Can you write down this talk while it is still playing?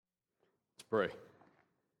Pray.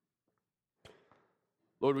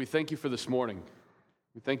 Lord, we thank you for this morning.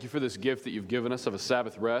 We thank you for this gift that you've given us of a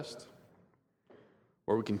Sabbath rest,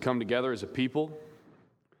 where we can come together as a people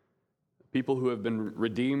who have been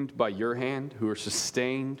redeemed by your hand, who are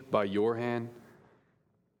sustained by your hand,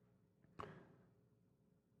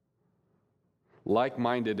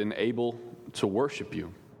 like-minded and able to worship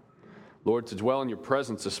you. Lord, to dwell in your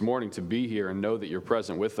presence this morning, to be here and know that you're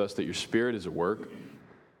present with us, that your Spirit is at work,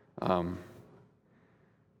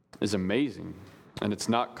 is amazing, and it's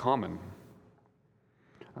not common.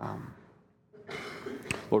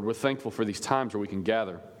 Lord, we're thankful for these times where we can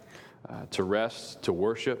gather to rest, to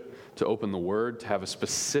worship, to open the Word, to have a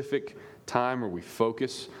specific time where we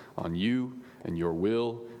focus on you and your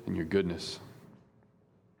will and your goodness.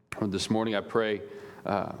 Lord, this morning I pray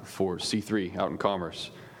for C3 out in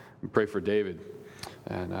Commerce. I pray for David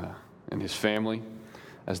and his family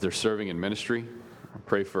as they're serving in ministry. I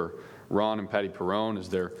pray for Ron and Patty Perrone as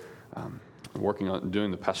they're working on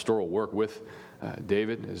doing the pastoral work with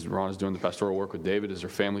David, as Ron is doing the pastoral work with David, as their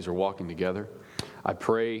families are walking together. I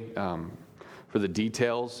pray for the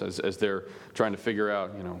details as they're trying to figure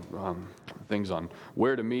out, things on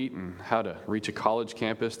where to meet and how to reach a college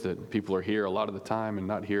campus, that people are here a lot of the time and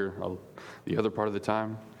not here the other part of the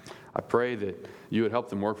time. I pray that you would help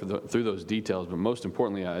them work through those details, but most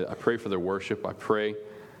importantly, I pray for their worship. I pray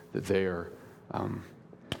that they are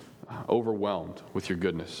overwhelmed with your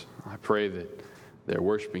goodness. I pray that they're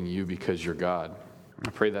worshiping you because you're God.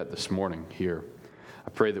 I pray that this morning here. I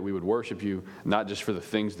pray that we would worship you not just for the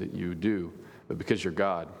things that you do, but because you're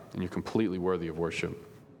God and you're completely worthy of worship.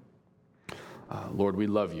 Lord, we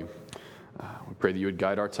love you. We pray that you would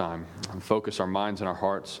guide our time and focus our minds and our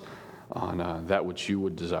hearts on that which you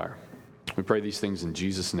would desire. We pray these things in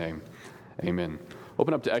Jesus' name. Amen.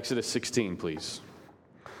 Open up to Exodus 16, please.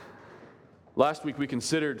 Last week we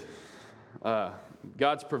considered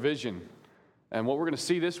God's provision. And what we're going to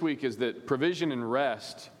see this week is that provision and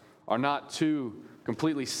rest are not two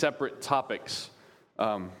completely separate topics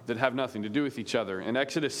that have nothing to do with each other. In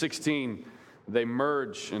Exodus 16, they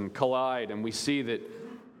merge and collide, and we see that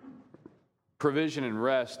provision and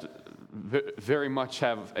rest very much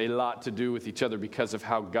have a lot to do with each other because of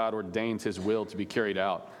how God ordains his will to be carried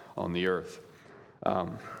out on the earth.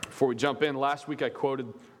 Before we jump in, last week I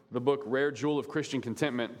quoted the book Rare Jewel of Christian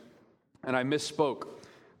Contentment, and I misspoke.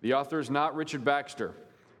 The author is not Richard Baxter.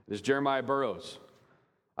 It is Jeremiah Burroughs.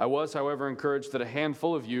 I was, however, encouraged that a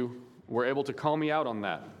handful of you were able to call me out on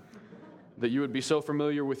that you would be so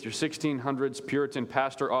familiar with your 1600s Puritan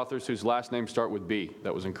pastor authors whose last names start with B.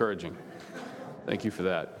 That was encouraging. Thank you for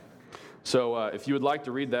that. So if you would like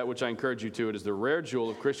to read that, which I encourage you to, it is The Rare Jewel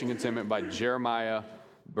of Christian Contentment by Jeremiah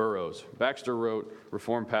Burroughs. Baxter wrote,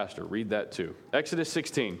 Reformed Pastor. Read that too. Exodus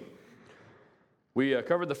 16. We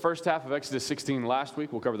covered the first half of Exodus 16 last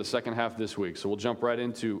week. We'll cover the second half this week. So we'll jump right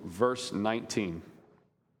into verse 19.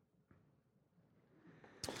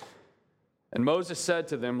 And Moses said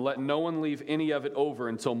to them, "Let no one leave any of it over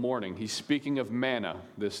until morning." He's speaking of manna,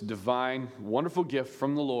 this divine, wonderful gift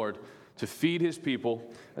from the Lord to feed his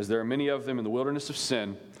people, as there are many of them in the wilderness of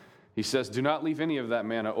sin. He says, "Do not leave any of that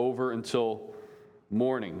manna over until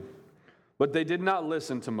morning." But they did not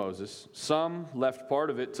listen to Moses. Some left part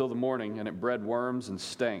of it till the morning, and it bred worms and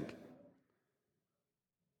stank.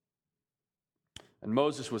 And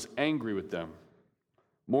Moses was angry with them.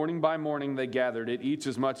 Morning by morning they gathered it, each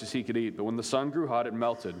as much as he could eat, but when the sun grew hot, it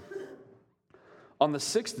melted. On the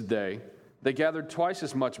sixth day, they gathered twice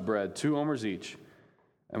as much bread, 2 omers each.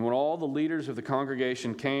 And when all the leaders of the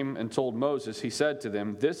congregation came and told Moses, he said to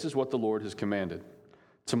them, "This is what the Lord has commanded.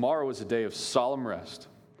 Tomorrow is a day of solemn rest,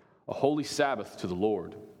 a holy Sabbath to the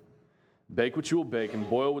Lord. Bake what you will bake and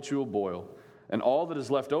boil what you will boil, and all that is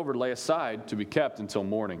left over lay aside to be kept until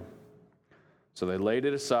morning." So they laid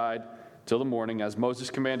it aside till the morning, as Moses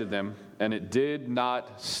commanded them, and it did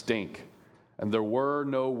not stink, and there were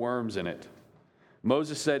no worms in it.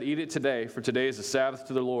 Moses said, "Eat it today, for today is a Sabbath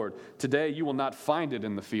to the Lord. Today you will not find it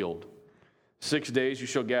in the field. 6 days you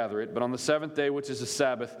shall gather it, but on the seventh day, which is a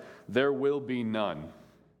Sabbath, there will be none."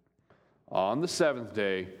 On the seventh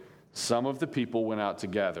day, some of the people went out to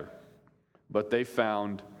gather, but they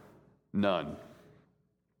found none.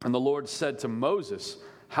 And the Lord said to Moses,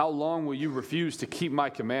 "How long will you refuse to keep my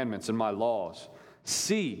commandments and my laws?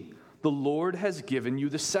 See, the Lord has given you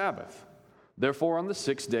the Sabbath. Therefore, on the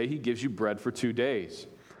sixth day, he gives you bread for 2 days.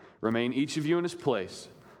 Remain each of you in his place.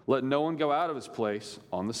 Let no one go out of his place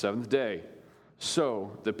on the seventh day."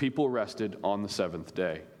 So the people rested on the seventh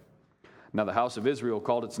day. Now the house of Israel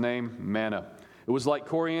called its name manna. It was like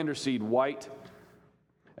coriander seed, white,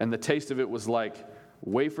 and the taste of it was like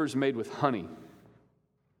wafers made with honey.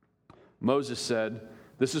 Moses said,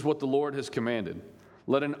 "This is what the Lord has commanded.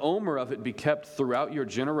 Let an omer of it be kept throughout your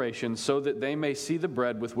generations, so that they may see the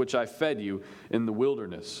bread with which I fed you in the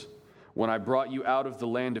wilderness, when I brought you out of the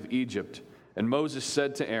land of Egypt." And Moses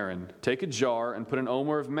said to Aaron, "Take a jar and put an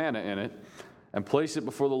omer of manna in it, and place it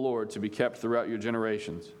before the Lord to be kept throughout your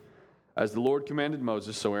generations." As the Lord commanded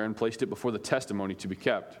Moses, so Aaron placed it before the testimony to be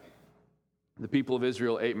kept. The people of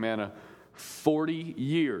Israel ate manna 40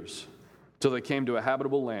 years till they came to a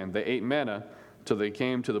habitable land. They ate manna till they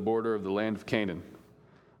came to the border of the land of Canaan.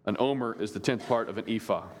 An omer is the 10th part of an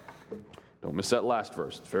ephah. Don't miss that last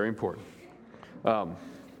verse. It's very important.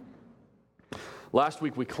 Last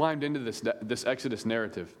week we climbed into this Exodus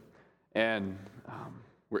narrative, and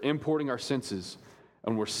we're importing our senses,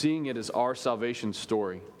 and we're seeing it as our salvation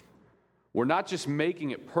story. We're not just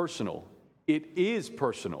making it personal. It is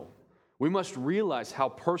personal. We must realize how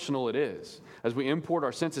personal it is as we import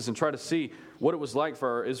our senses and try to see what it was like for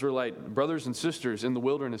our Israelite brothers and sisters in the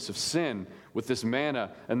wilderness of sin with this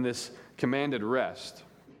manna and this commanded rest.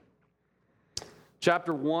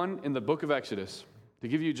 Chapter 1 in the book of Exodus, to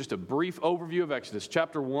give you just a brief overview of Exodus,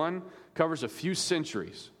 chapter 1 covers a few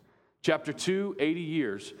centuries. Chapter 2, 80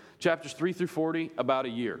 years. Chapters 3 through 40, about a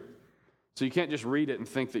year. So you can't just read it and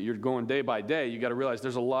think that you're going day by day. You got to realize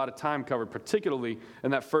there's a lot of time covered, particularly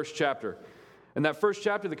in that first chapter. In that first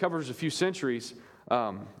chapter that covers a few centuries,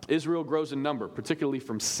 Israel grows in number, particularly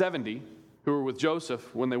from 70 who were with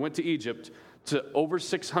Joseph when they went to Egypt to over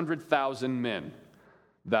 600,000 men.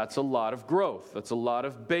 That's a lot of growth. That's a lot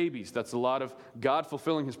of babies. That's a lot of God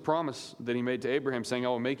fulfilling his promise that he made to Abraham, saying, "I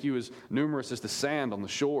will make you as numerous as the sand on the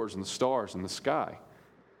shores and the stars in the sky,"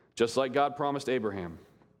 just like God promised Abraham.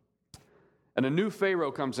 And a new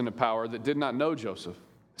Pharaoh comes into power that did not know Joseph.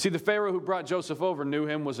 See, the Pharaoh who brought Joseph over knew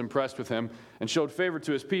him, was impressed with him, and showed favor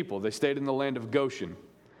to his people. They stayed in the land of Goshen.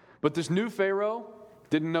 But this new Pharaoh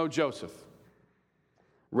didn't know Joseph.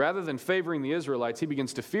 Rather than favoring the Israelites, he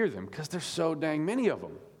begins to fear them because there's so dang many of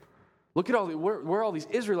them. Look at where all these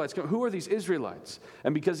Israelites come. Who are these Israelites?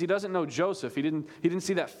 And because he doesn't know Joseph, he didn't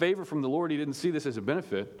see that favor from the Lord. He didn't see this as a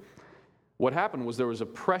benefit. What happened was there was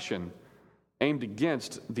oppression aimed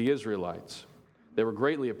against the Israelites. They were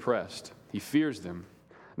greatly oppressed. He fears them.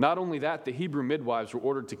 Not only that, the Hebrew midwives were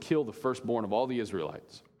ordered to kill the firstborn of all the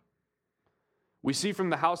Israelites. We see from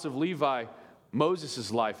the house of Levi,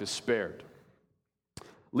 Moses' life is spared,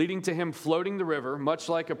 leading to him floating the river, much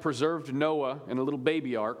like a preserved Noah in a little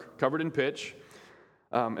baby ark covered in pitch.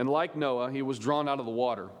 And like Noah, he was drawn out of the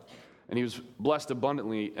water, and he was blessed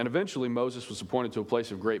abundantly, and eventually Moses was appointed to a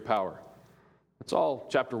place of great power. That's all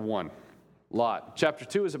chapter 1. Lot. Chapter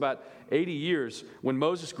 2 is about 80 years. When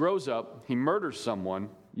Moses grows up, he murders someone.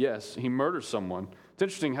 Yes, he murders someone. It's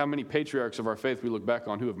interesting how many patriarchs of our faith we look back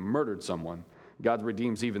on who have murdered someone. God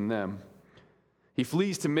redeems even them. He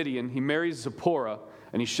flees to Midian. He marries Zipporah,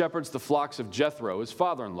 and he shepherds the flocks of Jethro, his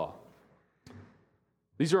father-in-law.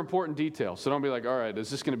 These are important details, so don't be like, all right, is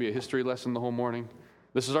this going to be a history lesson the whole morning?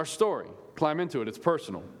 This is our story. Climb into it. It's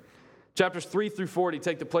personal. Chapters 3 through 40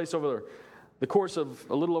 take the place over the course of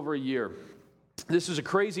a little over a year. This is a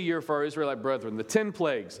crazy year for our Israelite brethren. The 10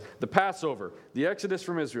 plagues, the Passover, the Exodus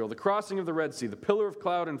from Israel, the crossing of the Red Sea, the pillar of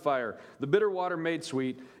cloud and fire, the bitter water made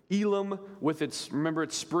sweet, Elim with its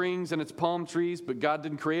springs and its palm trees, but God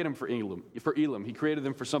didn't create them for Elim. He created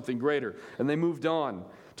them for something greater. And they moved on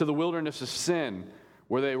to the wilderness of Sin,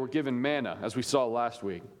 where they were given manna, as we saw last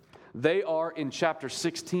week. They are in chapter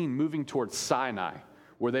 16 moving towards Sinai,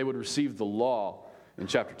 where they would receive the law in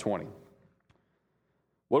chapter 20.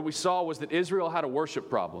 What we saw was that Israel had a worship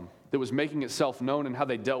problem that was making itself known in how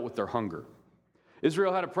they dealt with their hunger.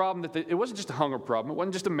 Israel had a problem it wasn't just a hunger problem. It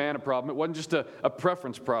wasn't just a manna problem. It wasn't just a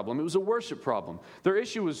preference problem. It was a worship problem. Their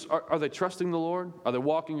issue was, are they trusting the Lord? Are they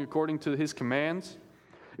walking according to his commands?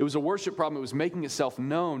 It was a worship problem. It was making itself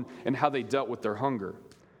known in how they dealt with their hunger.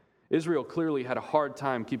 Israel clearly had a hard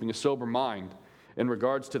time keeping a sober mind in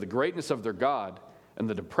regards to the greatness of their God and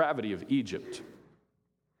the depravity of Egypt.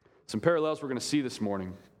 Some parallels we're going to see this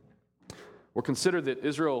morning. We'll consider that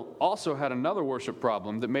Israel also had another worship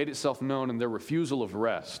problem that made itself known in their refusal of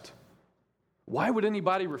rest. Why would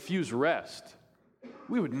anybody refuse rest?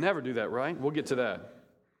 We would never do that, right? We'll get to that.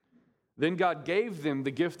 Then God gave them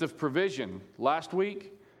the gift of provision last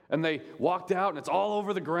week, and they walked out, and it's all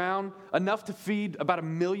over the ground, enough to feed about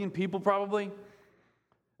 1 million people probably.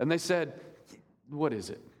 And they said, what is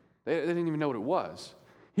it? They didn't even know what it was.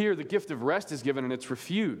 Here, the gift of rest is given, and it's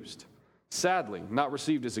refused. Sadly, not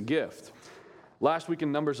received as a gift. Last week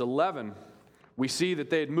in Numbers 11, we see that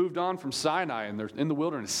they had moved on from Sinai, and they're in the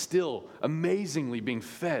wilderness, still amazingly being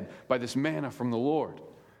fed by this manna from the Lord.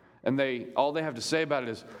 And all they have to say about it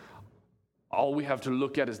is, all we have to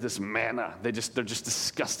look at is this manna. They're just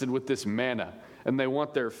disgusted with this manna. And they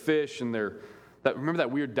want their fish and remember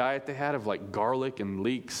that weird diet they had of like garlic and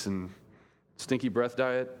leeks and stinky breath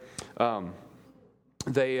diet?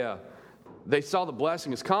 They saw the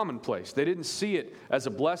blessing as commonplace. They didn't see it as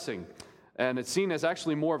a blessing. And it's seen as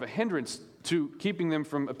actually more of a hindrance to keeping them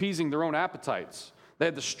from appeasing their own appetites. They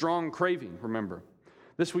had the strong craving, remember.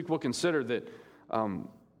 This week we'll consider that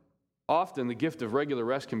often the gift of regular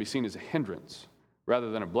rest can be seen as a hindrance rather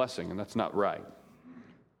than a blessing, and that's not right.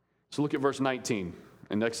 So look at verse 19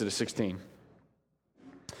 in Exodus 16.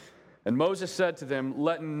 And Moses said to them,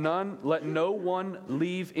 let no one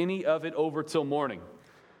leave any of it over till morning.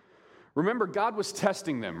 Remember, God was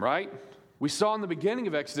testing them, right? We saw in the beginning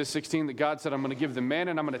of Exodus 16 that God said, I'm going to give them manna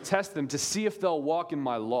and I'm going to test them to see if they'll walk in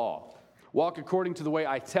my law, walk according to the way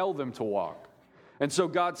I tell them to walk. And so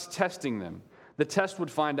God's testing them. The test would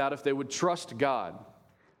find out if they would trust God.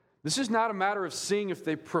 This is not a matter of seeing if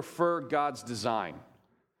they prefer God's design.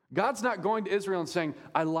 God's not going to Israel and saying,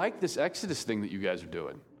 I like this Exodus thing that you guys are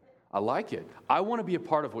doing. I like it. I want to be a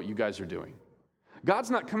part of what you guys are doing. God's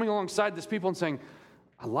not coming alongside this people and saying,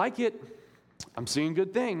 I like it. I'm seeing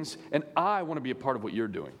good things, and I want to be a part of what you're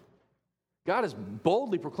doing. God is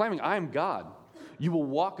boldly proclaiming, I am God. You will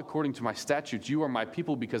walk according to my statutes. You are my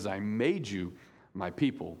people because I made you my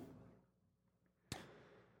people.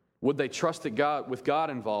 Would they trust that God, with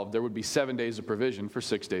God involved, there would be 7 days of provision for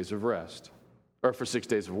 6 days of rest, or for 6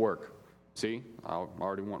 days of work. See, I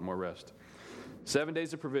already want more rest. 7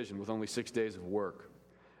 days of provision with only 6 days of work.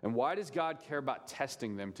 And why does God care about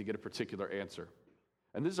testing them to get a particular answer?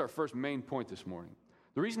 And this is our first main point this morning.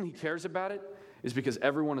 The reason he cares about it is because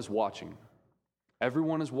everyone is watching.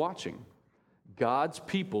 Everyone is watching. God's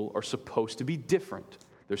people are supposed to be different.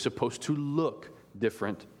 They're supposed to look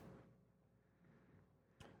different.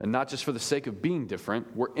 And not just for the sake of being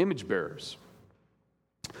different, we're image bearers.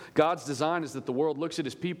 God's design is that the world looks at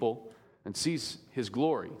his people and sees his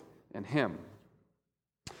glory and him.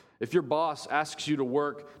 If your boss asks you to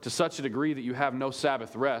work to such a degree that you have no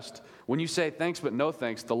Sabbath rest, when you say thanks but no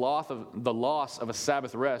thanks, the loss of a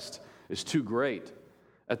Sabbath rest is too great.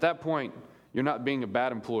 At that point, you're not being a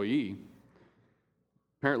bad employee.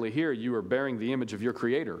 Apparently here, you are bearing the image of your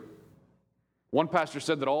Creator. One pastor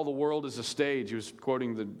said that all the world is a stage. He was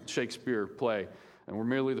quoting the Shakespeare play, and we're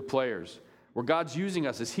merely the players. Where God's using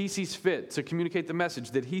us as he sees fit to communicate the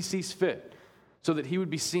message that he sees fit so that he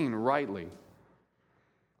would be seen rightly.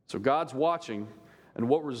 So God's watching, and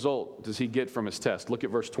what result does he get from his test? Look at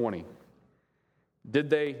verse 20. Did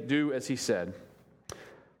they do as he said?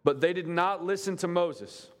 But they did not listen to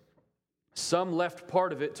Moses. Some left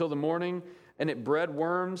part of it till the morning, and it bred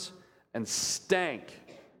worms and stank.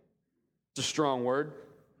 It's a strong word.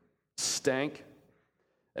 Stank.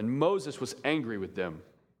 And Moses was angry with them.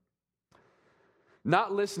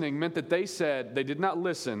 Not listening meant that they did not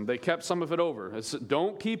listen. They kept some of it over.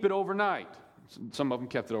 Don't keep it overnight. Some of them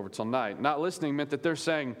kept it over till night. Not listening meant that they're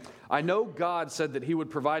saying, I know God said that he would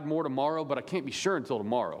provide more tomorrow, but I can't be sure until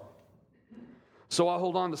tomorrow. So I'll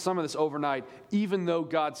hold on to some of this overnight, even though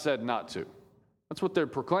God said not to. That's what they're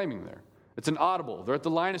proclaiming there. It's an audible. They're at the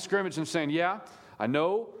line of scrimmage and saying, yeah, I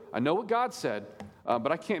know what God said, but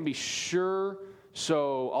I can't be sure,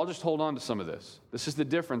 so I'll just hold on to some of this. This is the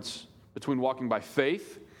difference between walking by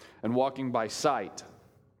faith and walking by sight.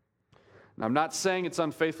 Now, I'm not saying it's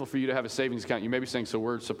unfaithful for you to have a savings account. You may be saying, so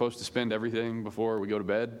we're supposed to spend everything before we go to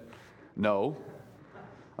bed? No.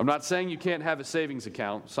 I'm not saying you can't have a savings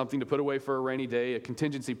account, something to put away for a rainy day, a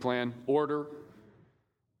contingency plan, order.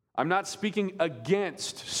 I'm not speaking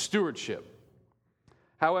against stewardship.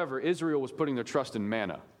 However, Israel was putting their trust in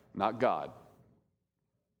manna, not God.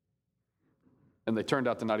 And they turned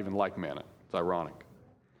out to not even like manna. It's ironic.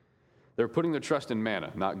 They're putting their trust in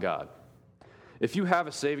manna, not God. If you have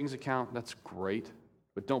a savings account, that's great,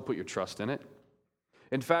 but don't put your trust in it.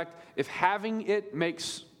 In fact, if having it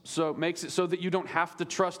makes it so that you don't have to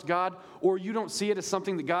trust God, or you don't see it as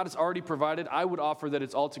something that God has already provided, I would offer that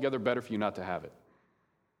it's altogether better for you not to have it.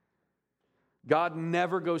 God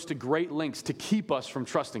never goes to great lengths to keep us from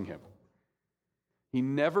trusting him. He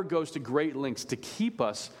never goes to great lengths to keep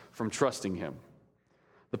us from trusting him.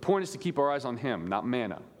 The point is to keep our eyes on him, not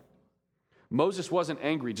manna. Moses wasn't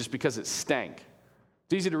angry just because it stank.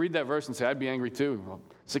 It's easy to read that verse and say, I'd be angry too. Well,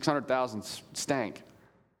 600,000 stank.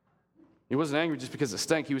 He wasn't angry just because it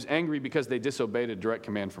stank. He was angry because they disobeyed a direct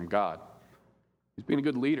command from God. He's being a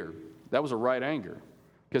good leader. That was a right anger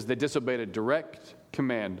because they disobeyed a direct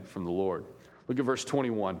command from the Lord. Look at verse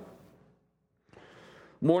 21.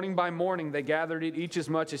 Morning by morning they gathered it, each as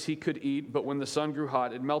much as he could eat, but when the sun grew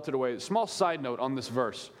hot, it melted away. A small side note on this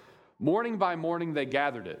verse. Morning by morning they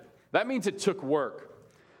gathered it. That means it took work.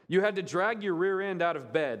 You had to drag your rear end out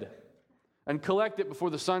of bed and collect it before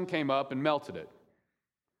the sun came up and melted it.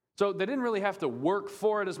 So they didn't really have to work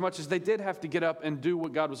for it as much as they did have to get up and do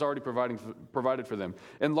what God was already provided for them.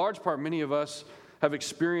 In large part, many of us have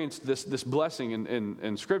experienced this blessing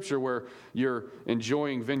in Scripture where you're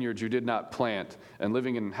enjoying vineyards you did not plant and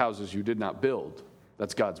living in houses you did not build.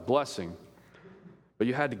 That's God's blessing. But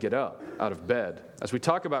you had to get up out of bed. As we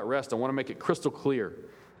talk about rest, I want to make it crystal clear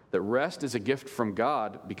that rest is a gift from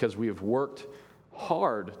God because we have worked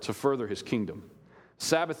hard to further His kingdom.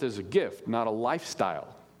 Sabbath is a gift, not a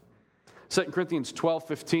lifestyle. 2 Corinthians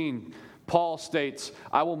 12:15, Paul states,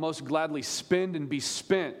 I will most gladly spend and be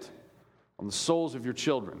spent on the souls of your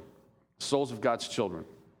children, souls of God's children.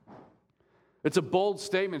 It's a bold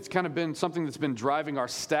statement. It's kind of been something that's been driving our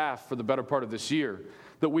staff for the better part of this year,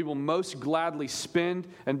 that we will most gladly spend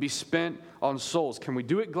and be spent on souls. Can we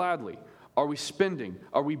do it gladly? Are we spending?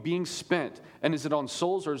 Are we being spent? And is it on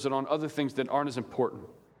souls or is it on other things that aren't as important?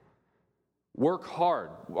 Work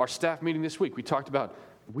hard. Our staff meeting this week, we talked about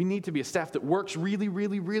we need to be a staff that works really,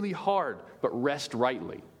 really, really hard, but rest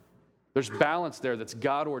rightly. There's balance there that's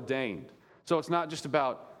God ordained. So it's not just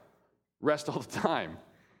about rest all the time.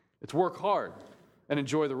 It's work hard and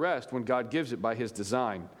enjoy the rest when God gives it by His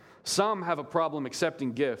design. Some have a problem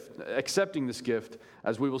accepting this gift,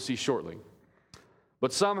 as we will see shortly.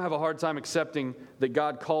 But some have a hard time accepting that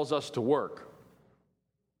God calls us to work.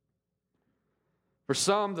 For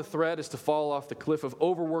some, the threat is to fall off the cliff of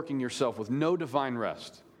overworking yourself with no divine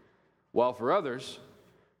rest, while for others,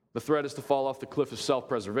 the threat is to fall off the cliff of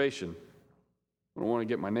self-preservation. I don't want to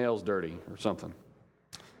get my nails dirty or something.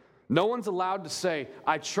 No one's allowed to say,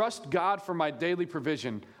 I trust God for my daily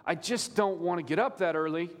provision. I just don't want to get up that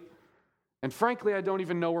early. And frankly, I don't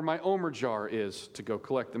even know where my Omer jar is to go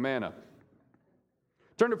collect the manna.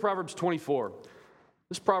 Turn to Proverbs 24.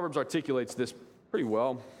 This Proverbs articulates this pretty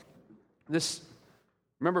well.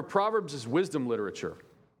 Remember, Proverbs is wisdom literature.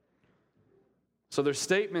 So there's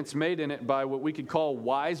statements made in it by what we could call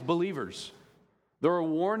wise believers. There are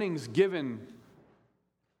warnings given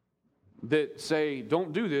that say,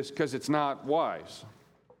 don't do this because it's not wise.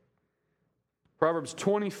 Proverbs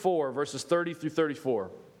 24, verses 30 through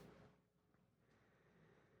 34.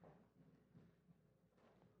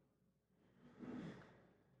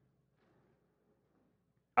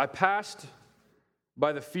 I passed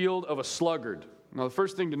by the field of a sluggard. Now, the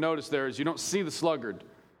first thing to notice there is you don't see the sluggard.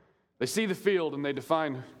 They see the field and they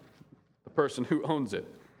define the person who owns it.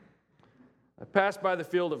 I passed by the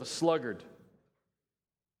field of a sluggard,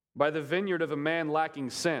 by the vineyard of a man lacking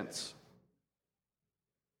sense.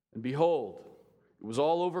 And behold, it was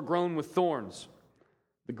all overgrown with thorns.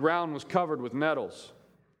 The ground was covered with nettles,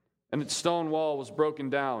 and its stone wall was broken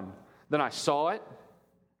down. Then I saw it,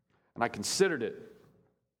 and I considered it.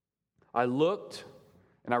 I looked,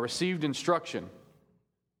 and I received instruction.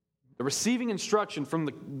 They're receiving instruction from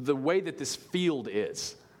the way that this field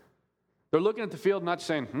is. They're looking at the field, not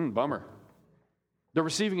saying, bummer. They're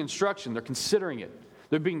receiving instruction. They're considering it.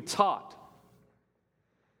 They're being taught.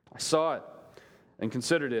 I saw it and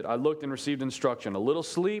considered it. I looked and received instruction. A little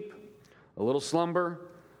sleep, a little slumber,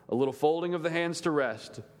 a little folding of the hands to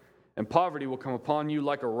rest, and poverty will come upon you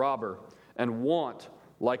like a robber, and want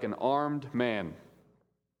like an armed man.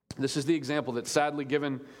 This is the example that's sadly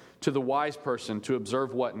given to the wise person to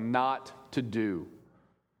observe what not to do.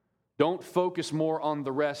 Don't focus more on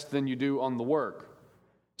the rest than you do on the work.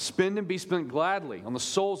 Spend and be spent gladly on the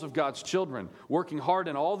souls of God's children, working hard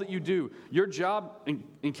in all that you do. Your job,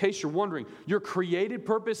 in case you're wondering, your created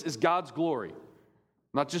purpose is God's glory,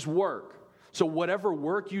 not just work. So whatever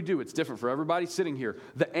work you do, it's different for everybody sitting here.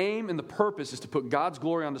 The aim and the purpose is to put God's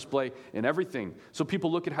glory on display in everything. So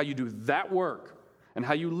people look at how you do that work and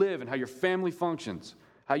how you live and how your family functions,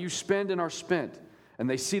 how you spend and are spent, and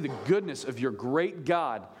they see the goodness of your great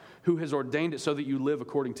God who has ordained it so that you live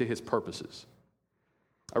according to His purposes.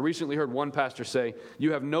 I recently heard one pastor say,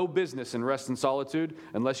 you have no business in rest and solitude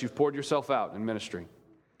unless you've poured yourself out in ministry.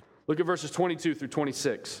 Look at verses 22 through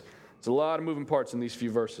 26. There's a lot of moving parts in these few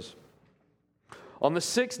verses. On the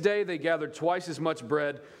 6th day they gathered twice as much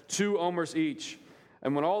bread, 2 omers each.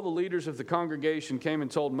 And when all the leaders of the congregation came and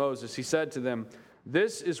told Moses, he said to them,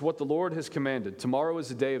 this is what the Lord has commanded. Tomorrow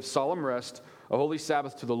is a day of solemn rest, a holy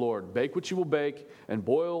Sabbath to the Lord. Bake what you will bake, and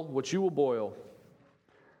boil what you will boil.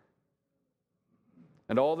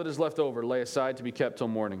 And all that is left over lay aside to be kept till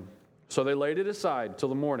morning. So they laid it aside till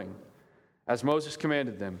the morning, as Moses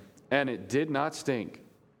commanded them. And it did not stink,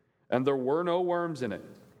 and there were no worms in it.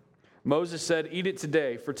 Moses said, eat it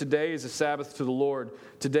today, for today is a Sabbath to the Lord.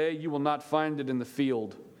 Today you will not find it in the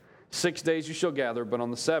field. 6 days you shall gather, but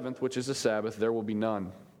on the 7th, which is a Sabbath, there will be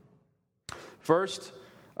none. First,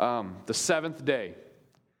 the seventh day.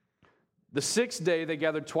 The sixth day they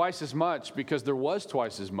gathered twice as much because there was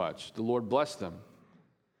twice as much. The Lord blessed them.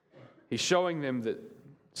 He's showing them that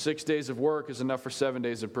 6 days of work is enough for 7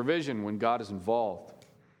 days of provision when God is involved.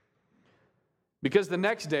 Because the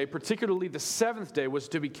next day, particularly the seventh day, was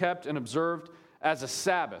to be kept and observed as a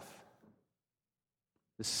Sabbath.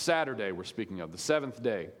 This is Saturday we're speaking of, the seventh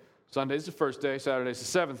day. Sunday's the first day, Saturday's the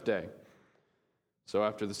seventh day. So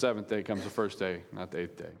after the seventh day comes the first day, not the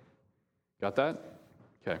eighth day. Got that?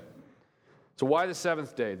 Okay. So why the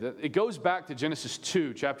seventh day? It goes back to Genesis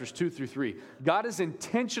 2, chapters 2 through 3. God is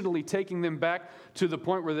intentionally taking them back to the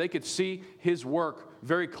point where they could see his work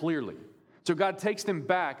very clearly. So God takes them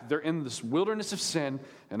back. They're in this wilderness of sin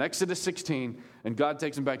in Exodus 16, and God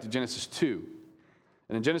takes them back to Genesis 2.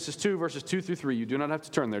 And in Genesis 2, verses 2 through 3, you do not have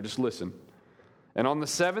to turn there, just listen. And on the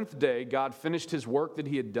seventh day, God finished his work that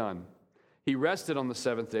he had done. He rested on the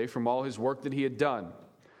seventh day from all his work that he had done.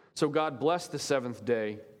 So God blessed the seventh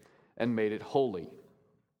day and made it holy.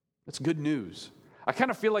 That's good news. I kind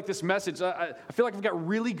of feel like this message, I feel like I've got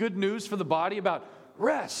really good news for the body about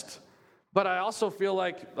rest. But I also feel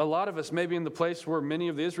like a lot of us may be in the place where many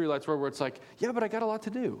of the Israelites were, where it's like, yeah, but I got a lot to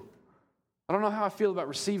do. I don't know how I feel about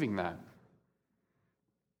receiving that.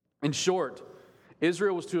 In short,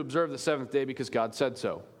 Israel was to observe the seventh day because God said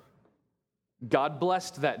so. God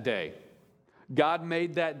blessed that day. God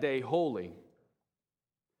made that day holy.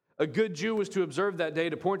 A good Jew was to observe that day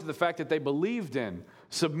to point to the fact that they believed in,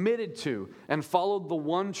 submitted to, and followed the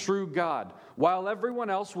one true God. While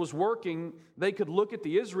everyone else was working, they could look at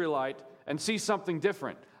the Israelite and see something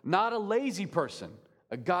different. Not a lazy person,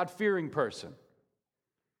 a God-fearing person.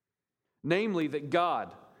 Namely, that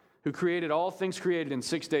God, who created all things created in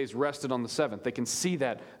 6 days, rested on the seventh. They can see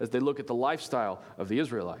that as they look at the lifestyle of the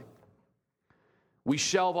Israelite. We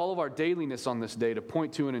shelve all of our dailiness on this day to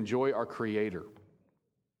point to and enjoy our Creator.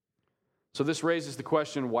 So this raises the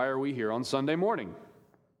question, why are we here on Sunday morning?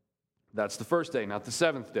 That's the first day, not the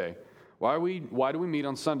seventh day. Why do we meet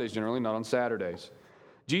on Sundays generally, not on Saturdays?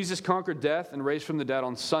 Jesus conquered death and raised from the dead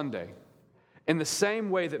on Sunday. In the same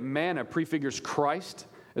way that manna prefigures Christ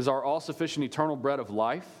as our all-sufficient eternal bread of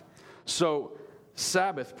life, so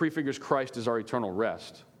Sabbath prefigures Christ as our eternal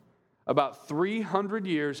rest. About 300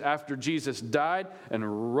 years after Jesus died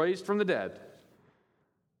and raised from the dead,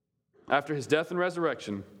 after his death and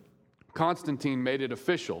resurrection, Constantine made it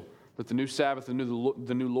official that the new Sabbath, the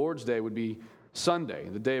new Lord's Day would be Sunday,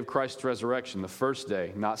 the day of Christ's resurrection, the first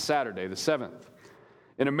day, not Saturday, the seventh.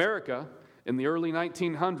 In America, in the early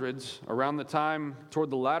 1900s, around the time toward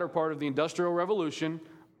the latter part of the Industrial Revolution,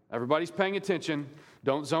 everybody's paying attention,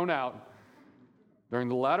 don't zone out. During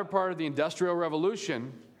the latter part of the Industrial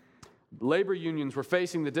Revolution, labor unions were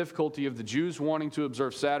facing the difficulty of the Jews wanting to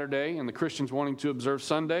observe Saturday and the Christians wanting to observe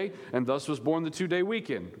Sunday, and thus was born the two-day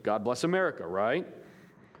weekend. God bless America, right?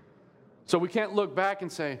 So we can't look back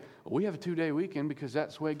and say, well, we have a two-day weekend because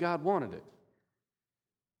that's the way God wanted it.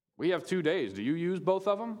 We have 2 days. Do you use both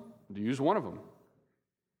of them? Do you use one of them?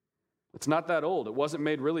 It's not that old. It wasn't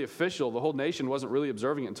made really official. The whole nation wasn't really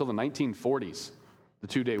observing it until the 1940s, the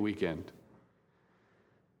two-day weekend.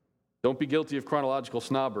 Don't be guilty of chronological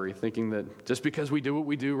snobbery, thinking that just because we do what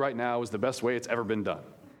we do right now is the best way it's ever been done.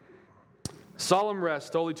 Solemn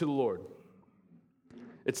rest, holy to the Lord.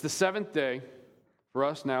 It's the seventh day. For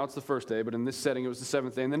us now, it's the first day, but in this setting, it was the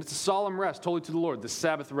seventh day. And then it's a solemn rest, holy to the Lord, the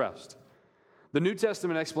Sabbath rest. The New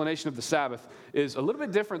Testament explanation of the Sabbath is a little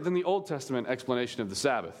bit different than the Old Testament explanation of the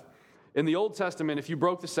Sabbath. In the Old Testament, if you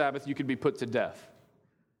broke the Sabbath, you could be put to death.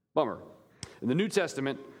 Bummer. In the New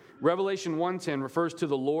Testament, Revelation 1:10 refers to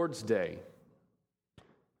the Lord's Day.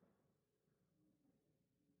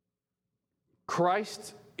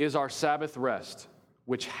 Christ is our Sabbath rest,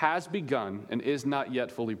 which has begun and is not yet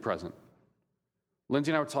fully present.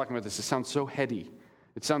 Lindsay and I were talking about this. It sounds so heady.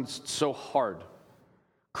 It sounds so hard.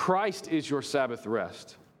 Christ is your Sabbath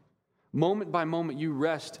rest. Moment by moment, you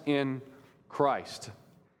rest in Christ.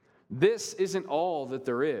 This isn't all that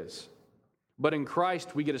there is, but in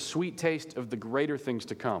Christ, we get a sweet taste of the greater things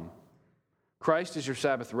to come. Christ is your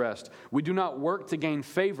Sabbath rest. We do not work to gain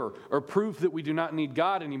favor or prove that we do not need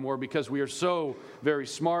God anymore because we are so very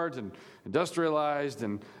smart and industrialized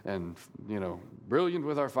and brilliant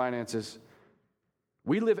with our finances.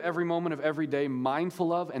 We live every moment of every day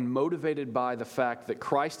mindful of and motivated by the fact that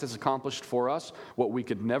Christ has accomplished for us what we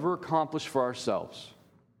could never accomplish for ourselves.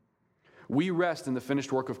 We rest in the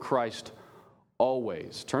finished work of Christ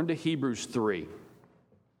always. Turn to Hebrews 3.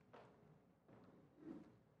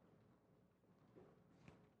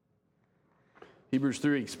 Hebrews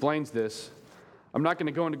 3 explains this. I'm not going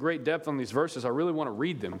to go into great depth on these verses. I really want to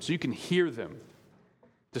read them so you can hear them.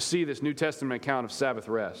 to see this New Testament account of Sabbath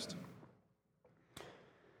rest.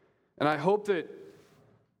 And I hope that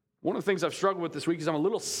one of the things I've struggled with this week is I'm a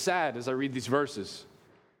little sad as I read these verses,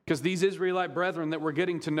 because these Israelite brethren that we're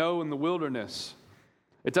getting to know in the wilderness,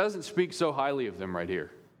 it doesn't speak so highly of them right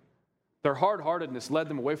here. Their hard-heartedness led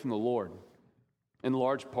them away from the Lord in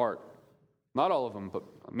large part. Not all of them, but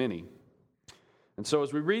many. And so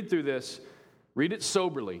as we read through this, read it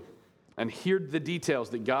soberly and hear the details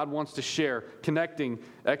that God wants to share, connecting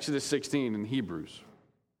Exodus 16 and Hebrews.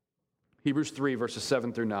 Hebrews 3, verses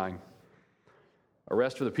 7 through 9. A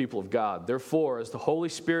rest for the people of God. Therefore, as the Holy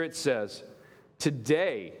Spirit says,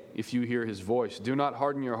 today, if you hear his voice, do not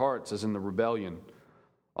harden your hearts as in the rebellion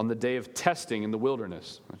on the day of testing in the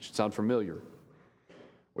wilderness. That should sound familiar.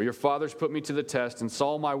 Where your fathers put me to the test and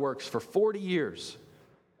saw my works for 40 years.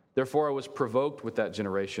 Therefore I was provoked with that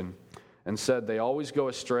generation and said, they always go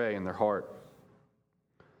astray in their heart.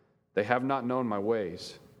 They have not known my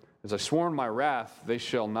ways. As I swore in my wrath, they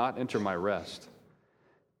shall not enter my rest.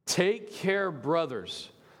 Take care, brothers,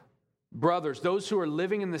 those who are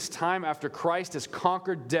living in this time after Christ has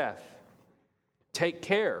conquered death. Take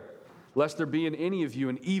care, lest there be in any of you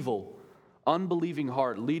an evil, unbelieving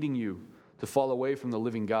heart leading you to fall away from the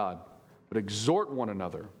living God. But exhort one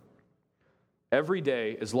another every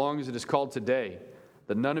day, as long as it is called today,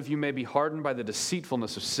 that none of you may be hardened by the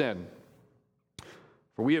deceitfulness of sin.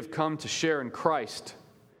 For we have come to share in Christ,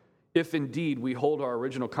 if indeed we hold our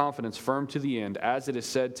original confidence firm to the end, as it is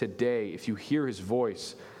said today, if you hear his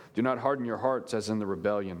voice, do not harden your hearts as in the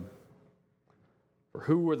rebellion. For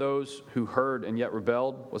who were those who heard and yet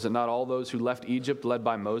rebelled? Was it not all those who left Egypt led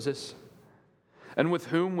by Moses? And with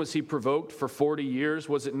whom was he provoked for 40 years?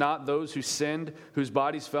 Was it not those who sinned, whose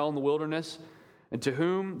bodies fell in the wilderness? And to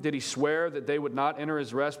whom did he swear that they would not enter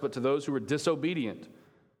his rest, but to those who were disobedient?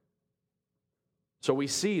 So we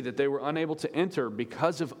see that they were unable to enter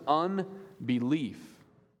because of unbelief.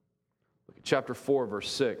 Look at chapter 4,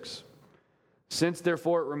 verse 6. Since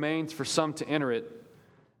therefore it remains for some to enter it,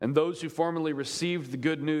 and those who formerly received the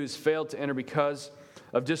good news failed to enter because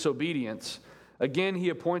of disobedience, again he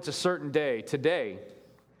appoints a certain day, today,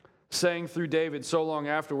 saying through David so long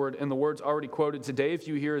afterward, in the words already quoted, today if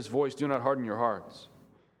you hear his voice, do not harden your hearts.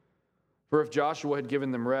 For if Joshua had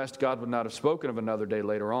given them rest, God would not have spoken of another day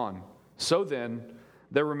later on. So then,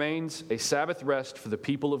 there remains a Sabbath rest for the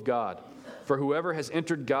people of God. For whoever has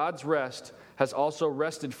entered God's rest has also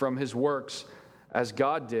rested from his works, as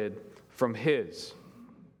God did from his.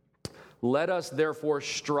 Let us therefore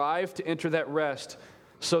strive to enter that rest,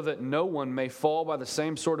 so that no one may fall by the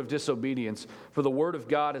same sort of disobedience. For the word of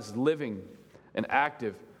God is living and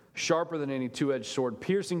active, sharper than any two-edged sword,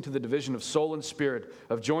 piercing to the division of soul and spirit,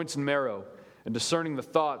 of joints and marrow, and discerning the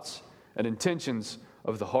thoughts and intentions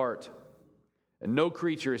of the heart. And no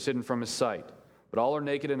creature is hidden from his sight, but all are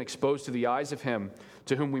naked and exposed to the eyes of him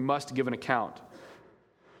to whom we must give an account.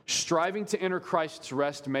 Striving to enter Christ's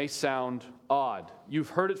rest may sound odd. You've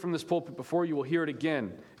heard it from this pulpit before, you will hear it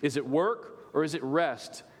again. Is it work or is it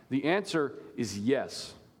rest? The answer is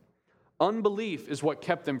yes. Unbelief is what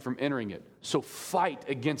kept them from entering it. So fight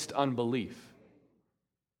against unbelief.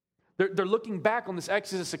 They're looking back on this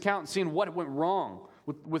Exodus account and seeing what went wrong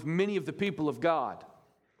with many of the people of God.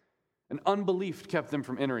 And unbelief kept them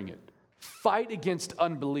from entering it. Fight against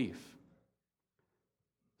unbelief.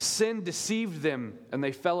 Sin deceived them and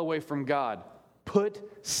they fell away from God.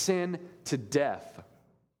 Put sin to death.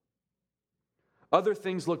 Other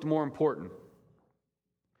things looked more important.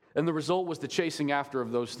 And the result was the chasing after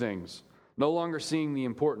of those things. No longer seeing the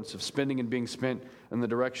importance of spending and being spent in the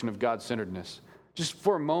direction of God-centeredness. Just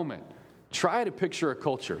for a moment, try to picture a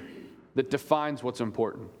culture that defines what's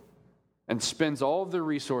important and spends all of their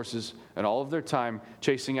resources and all of their time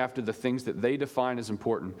chasing after the things that they define as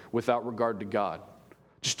important without regard to God.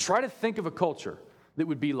 Just try to think of a culture that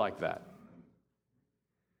would be like that.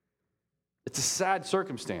 It's a sad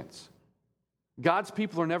circumstance. God's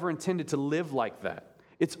people are never intended to live like that.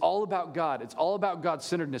 It's all about God. It's all about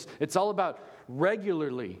God-centeredness. It's all about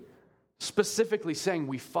regularly, specifically saying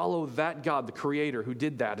we follow that God, the Creator, who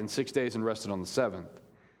did that in 6 days and rested on the seventh.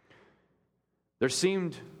 There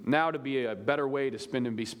seemed now to be a better way to spend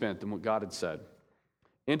and be spent than what God had said.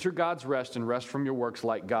 Enter God's rest and rest from your works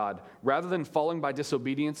like God. Rather than falling by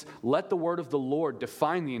disobedience, let the word of the Lord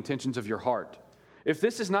define the intentions of your heart. If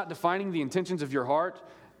this is not defining the intentions of your heart,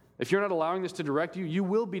 if you're not allowing this to direct you, you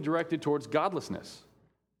will be directed towards godlessness.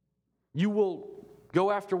 You will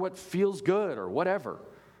go after what feels good or what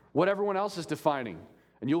everyone else is defining.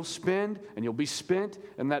 And you'll spend and you'll be spent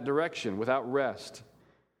in that direction without rest.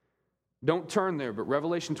 Don't turn there, but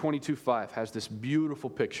Revelation 22:5 has this beautiful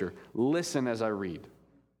picture. Listen as I read.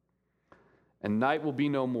 and night will be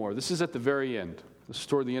no more. This is at the very end. This is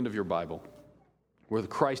toward the end of your Bible, where the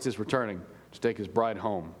Christ is returning to take his bride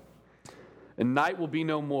home. And night will be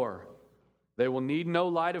no more. They will need no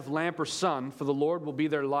light of lamp or sun, for the Lord will be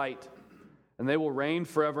their light, and they will reign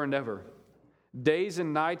forever and ever. Days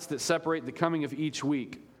and nights that separate the coming of each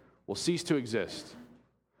week will cease to exist.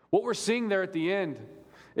 What we're seeing there at the end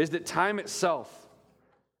is that time itself,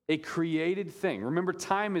 a created thing. Remember,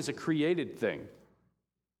 time is a created thing.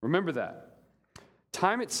 Remember that.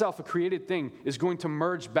 Time itself, a created thing, is going to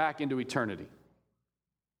merge back into eternity.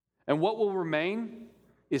 And what will remain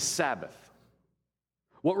is Sabbath.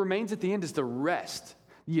 What remains at the end is the rest,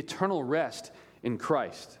 the eternal rest in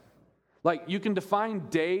Christ. Like, you can define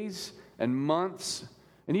days and months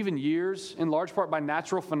and even years in large part by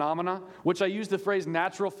natural phenomena, which I use the phrase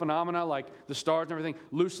natural phenomena, like the stars and everything,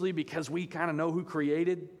 loosely because we kind of know who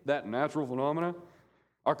created that natural phenomena,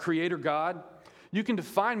 our Creator God. You can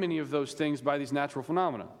define many of those things by these natural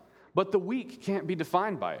phenomena, but the week can't be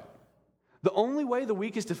defined by it. The only way the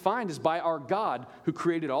week is defined is by our God, who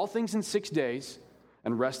created all things in 6 days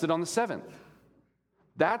and rested on the seventh.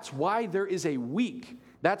 That's why there is a week.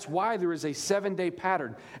 That's why there is a 7-day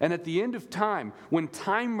pattern. And at the end of time, when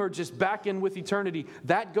time merges back in with eternity,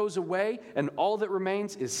 that goes away, and all that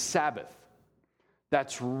remains is Sabbath.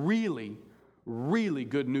 That's really, really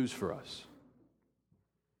good news for us.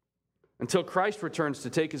 Until Christ returns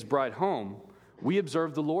to take his bride home, we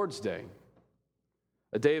observe the Lord's Day,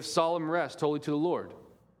 a day of solemn rest, holy to the Lord.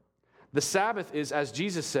 The Sabbath is, as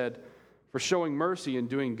Jesus said, for showing mercy and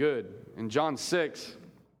doing good. In John 6,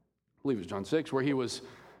 I believe it was John 6, where he was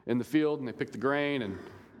in the field and they picked the grain, and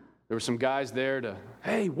there were some guys there to,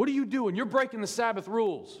 hey, what are you doing? You're breaking the Sabbath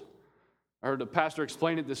rules. I heard a pastor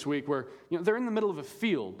explain it this week where, they're in the middle of a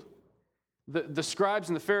field. The scribes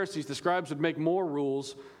and the Pharisees, the scribes would make more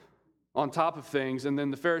rules on top of things, and then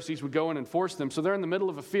the Pharisees would go and enforce them. So they're in the middle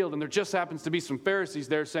of a field, and there just happens to be some Pharisees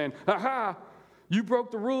there saying, aha, you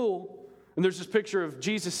broke the rule. And there's this picture of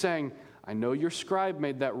Jesus saying, I know your scribe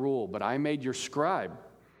made that rule, but I made your scribe.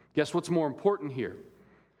 Guess what's more important here?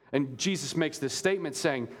 And Jesus makes this statement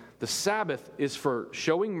saying, the Sabbath is for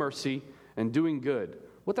showing mercy and doing good.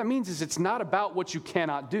 What that means is it's not about what you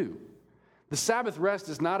cannot do. The Sabbath rest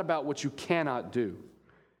is not about what you cannot do.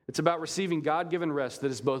 It's about receiving God-given rest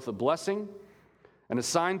that is both a blessing and a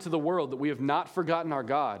sign to the world that we have not forgotten our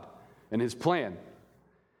God and his plan.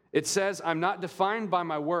 It says, I'm not defined by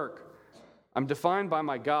my work. I'm defined by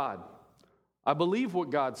my God. I believe what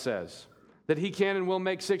God says, that he can and will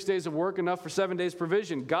make 6 days of work enough for 7 days'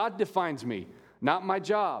 provision. God defines me, not my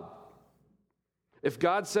job. If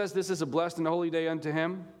God says this is a blessed and holy day unto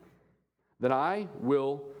him, then I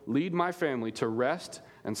will lead my family to rest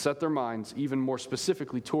and set their minds even more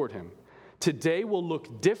specifically toward him. Today will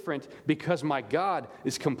look different because my God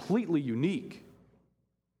is completely unique.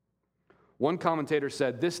 One commentator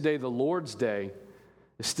said, this day, the Lord's Day,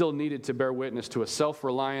 is still needed to bear witness to a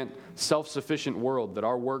self-reliant, self-sufficient world that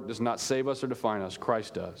our work does not save us or define us,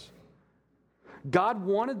 Christ does. God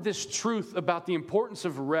wanted this truth about the importance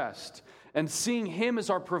of rest and seeing him as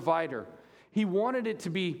our provider. He wanted it to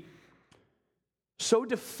be so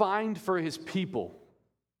defined for his people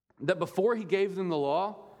that before he gave them the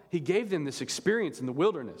law, he gave them this experience in the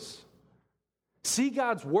wilderness. See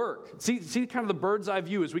God's work. See kind of the bird's eye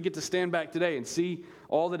view as we get to stand back today and see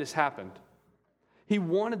all that has happened. He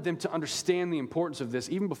wanted them to understand the importance of this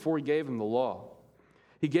even before he gave them the law.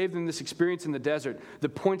 He gave them this experience in the desert that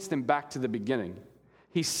points them back to the beginning.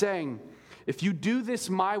 He's saying, if you do this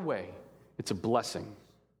my way, it's a blessing.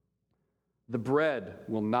 The bread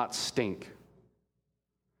will not stink.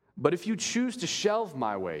 But if you choose to shelve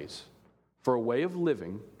my ways for a way of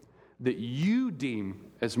living that you deem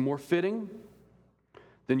as more fitting,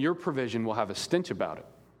 then your provision will have a stench about it.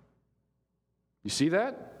 You see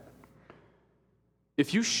that?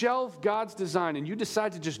 If you shelve God's design and you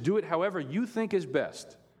decide to just do it however you think is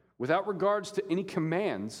best, without regards to any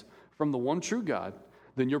commands from the one true God,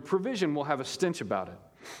 then your provision will have a stench about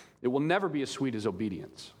it. It will never be as sweet as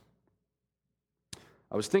obedience.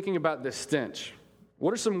 I was thinking about this stench.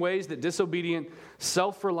 What are some ways that disobedient,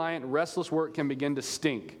 self-reliant, restless work can begin to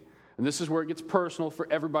stink? And this is where it gets personal for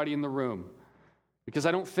everybody in the room, because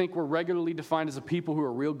I don't think we're regularly defined as a people who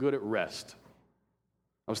are real good at rest.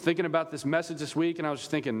 I was thinking about this message this week, and I was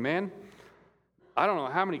just thinking, man, I don't know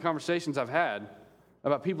how many conversations I've had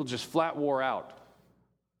about people just flat wore out.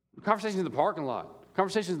 Conversations in the parking lot,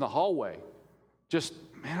 conversations in the hallway. Just,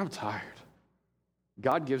 man, I'm tired.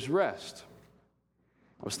 God gives rest.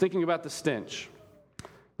 I was thinking about the stench.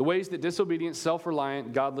 The ways that disobedient,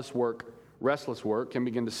 self-reliant, godless work, restless work can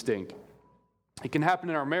begin to stink. It can happen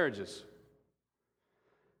in our marriages.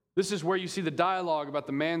 This is where you see the dialogue about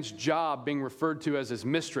the man's job being referred to as his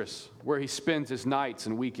mistress, where he spends his nights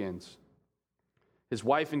and weekends. His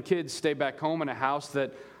wife and kids stay back home in a house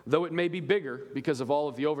that, though it may be bigger because of all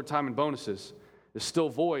of the overtime and bonuses, is still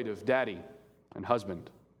void of daddy and husband.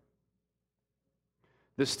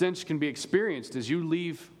 This stench can be experienced as you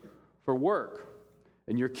leave for work,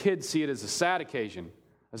 and your kids see it as a sad occasion,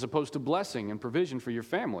 as opposed to blessing and provision for your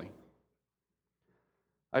family.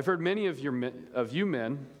 I've heard many of you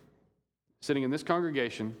men sitting in this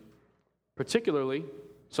congregation, particularly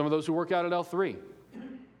some of those who work out at L3,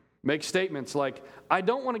 make statements like, I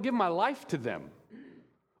don't want to give my life to them,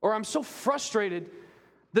 or I'm so frustrated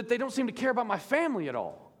that they don't seem to care about my family at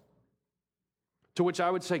all. To which I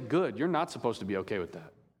would say, good, you're not supposed to be okay with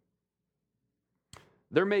that.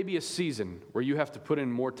 There may be a season where you have to put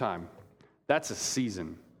in more time. That's a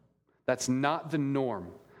season. That's not the norm.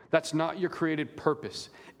 That's not your created purpose.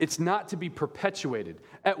 It's not to be perpetuated.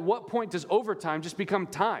 At what point does overtime just become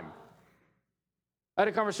time? I had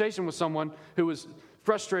a conversation with someone who was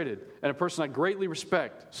frustrated and a person I greatly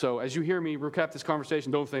respect. So as you hear me recap this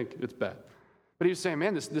conversation, don't think it's bad. But he was saying,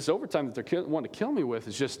 man, this overtime that they're wanting to kill me with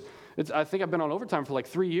is just, I think I've been on overtime for like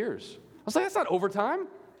 3 years. I was like, that's not overtime.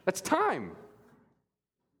 That's time.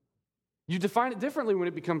 You define it differently when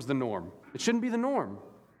it becomes the norm. It shouldn't be the norm.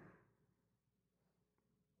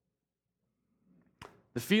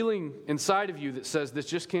 The feeling inside of you that says this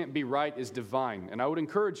just can't be right is divine. And I would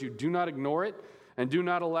encourage you, do not ignore it, and do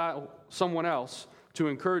not allow someone else to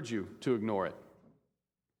encourage you to ignore it,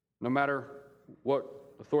 no matter what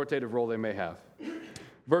authoritative role they may have.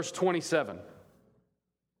 Verse 27.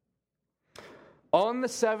 On the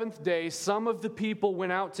seventh day, some of the people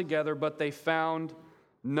went out together, but they found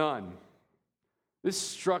none. This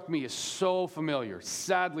struck me as so familiar,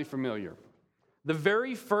 sadly familiar. The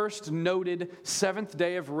very first noted seventh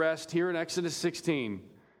day of rest here in Exodus 16.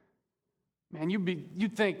 Man,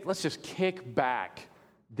 you'd think, let's just kick back.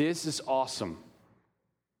 This is awesome.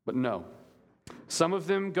 But no. Some of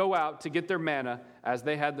them go out to get their manna as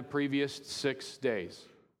they had the previous 6 days.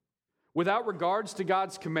 Without regards to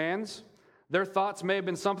God's commands, their thoughts may have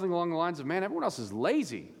been something along the lines of, man, everyone else is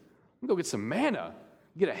lazy. I'm going to go get some manna.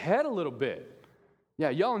 Get ahead a little bit. Yeah,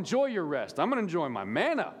 y'all enjoy your rest. I'm going to enjoy my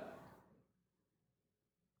manna.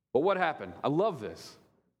 But what happened? I love this.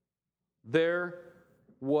 There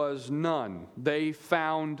was none. They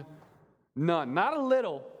found none. Not a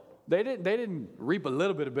little. They didn't reap a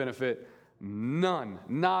little bit of benefit. None.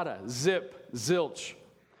 Nada. Zip. Zilch.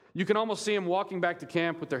 You can almost see them walking back to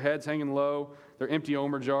camp with their heads hanging low, their empty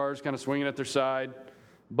Omer jars kind of swinging at their side,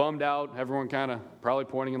 bummed out, everyone kind of probably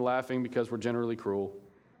pointing and laughing because we're generally cruel.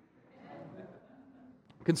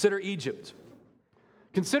 Consider Egypt.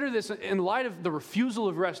 Consider this in light of the refusal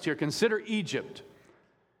of rest here. Consider Egypt.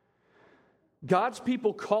 God's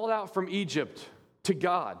people called out from Egypt to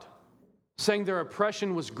God, saying their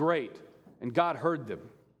oppression was great, and God heard them.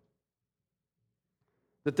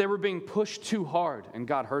 That they were being pushed too hard, and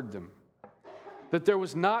God heard them. That there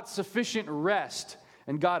was not sufficient rest,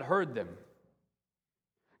 and God heard them.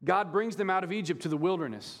 God brings them out of Egypt to the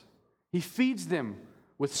wilderness. He feeds them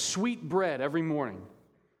with sweet bread every morning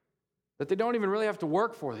that they don't even really have to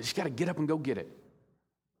work for. They just got to get up and go get it.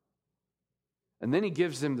 And then he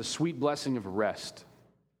gives them the sweet blessing of rest.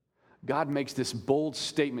 God makes this bold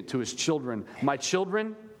statement to his children. My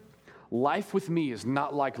children, life with me is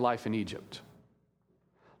not like life in Egypt.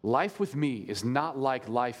 Life with me is not like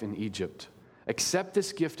life in Egypt. Accept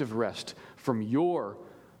this gift of rest from your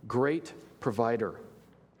great provider.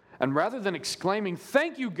 And rather than exclaiming,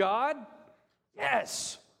 thank you, God,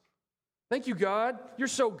 yes, thank you, God, you're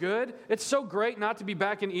so good. It's so great not to be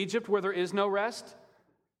back in Egypt where there is no rest.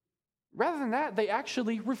 Rather than that, they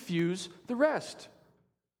actually refuse the rest.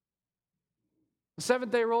 The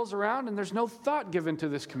seventh day rolls around and there's no thought given to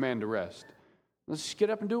this command to rest. Let's just get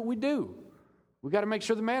up and do what we do. We got to make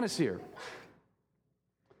sure the man is here.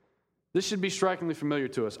 This should be strikingly familiar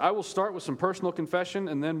to us. I will start with some personal confession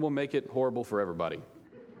and then we'll make it horrible for everybody.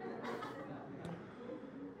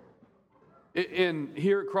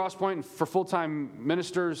 Here at Crosspoint, for full-time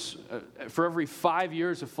ministers, for every 5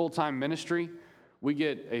 years of full-time ministry, we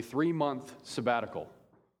get a 3-month sabbatical.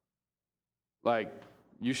 Like,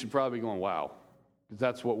 you should probably be going, wow, because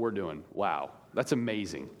that's what we're doing. Wow, that's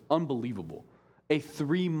amazing, unbelievable. A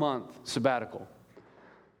 3-month sabbatical.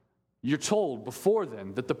 You're told before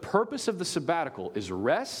then that the purpose of the sabbatical is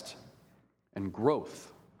rest and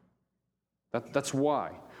growth. That's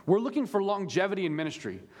why. We're looking for longevity in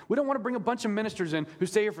ministry. We don't want to bring a bunch of ministers in who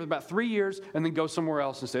stay here for about 3 years and then go somewhere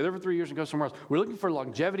else and stay there for 3 years and go somewhere else. We're looking for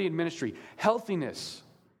longevity in ministry, healthiness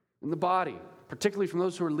in the body, particularly from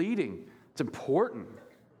those who are leading. It's important.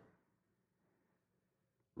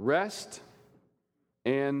 Rest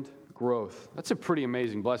and growth. That's a pretty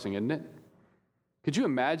amazing blessing, isn't it? Could you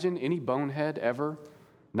imagine any bonehead ever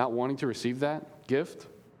not wanting to receive that gift?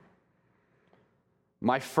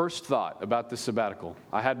 My first thought about this sabbatical,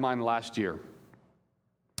 I had mine last year.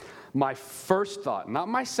 My first thought, not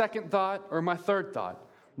my second thought or my third thought,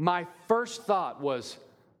 my first thought was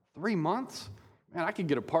 3 months? Man, I could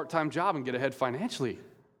get a part-time job and get ahead financially.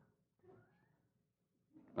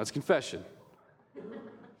 That's confession.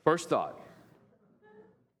 First thought.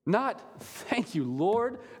 Not, thank you,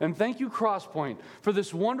 Lord, and thank you, Crosspoint, for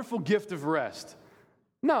this wonderful gift of rest.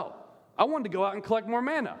 No, I wanted to go out and collect more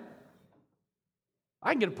manna.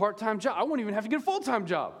 I can get a part-time job. I won't even have to get a full-time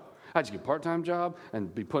job. I just get a part-time job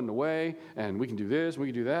and be putting away, and we can do this, we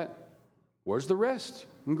can do that. Where's the rest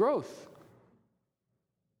and growth?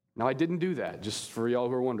 Now, I didn't do that, just for y'all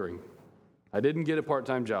who are wondering. I didn't get a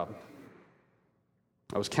part-time job.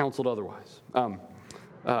 I was counseled otherwise.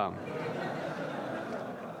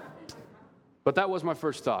 But that was my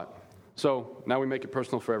first thought. So now we make it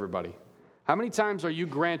personal for everybody. How many times are you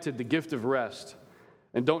granted the gift of rest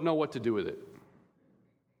and don't know what to do with it?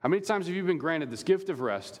 How many times have you been granted this gift of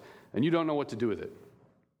rest and you don't know what to do with it?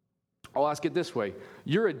 I'll ask it this way.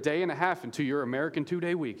 You're a day and a half into your American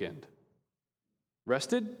 2-day weekend.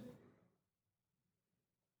 Rested?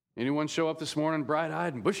 Anyone show up this morning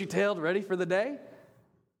bright-eyed and bushy-tailed, ready for the day?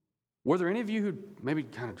 Were there any of you who maybe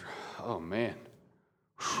kind of, oh man,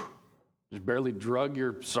 just barely drug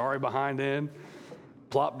your sorry behind in,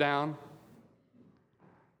 plop down?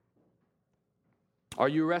 Are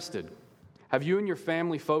you rested? Have you and your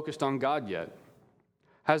family focused on God yet?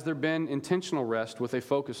 Has there been intentional rest with a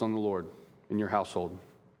focus on the Lord in your household?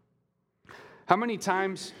 How many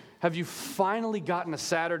times have you finally gotten a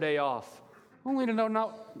Saturday off, only to know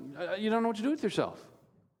you don't know what to do with yourself?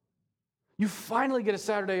 You finally get a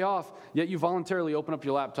Saturday off, yet you voluntarily open up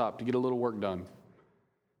your laptop to get a little work done.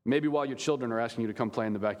 Maybe while your children are asking you to come play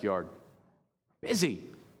in the backyard. Busy.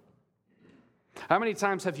 How many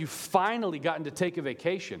times have you finally gotten to take a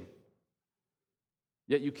vacation,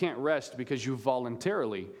 yet you can't rest because you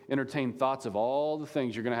voluntarily entertain thoughts of all the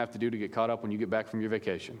things you're going to have to do to get caught up when you get back from your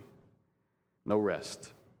vacation? No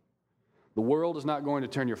rest. The world is not going to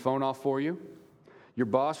turn your phone off for you. Your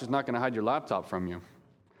boss is not going to hide your laptop from you.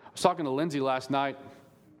 I was talking to Lindsay last night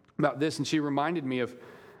about this, and she reminded me of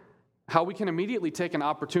how we can immediately take an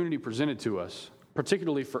opportunity presented to us,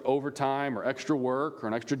 particularly for overtime or extra work or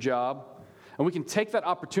an extra job, and we can take that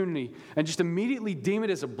opportunity and just immediately deem it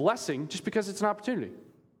as a blessing just because it's an opportunity.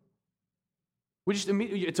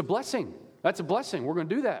 It's a blessing. That's a blessing. We're going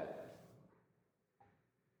to do that.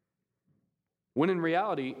 When in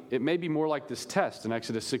reality, it may be more like this test in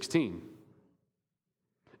Exodus 16.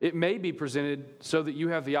 It may be presented so that you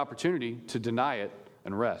have the opportunity to deny it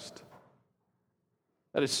and rest.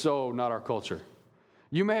 That is so not our culture.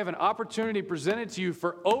 You may have an opportunity presented to you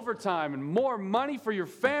for overtime and more money for your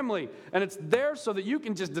family, and it's there so that you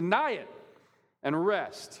can just deny it and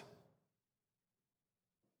rest.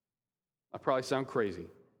 I probably sound crazy.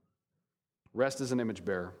 Rest is an image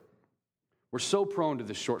bearer. We're so prone to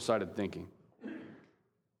this short-sighted thinking.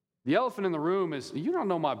 The elephant in the room is, you don't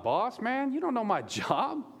know my boss, man. You don't know my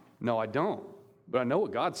job. No, I don't. But I know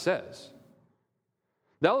what God says.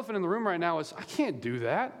 The elephant in the room right now is, I can't do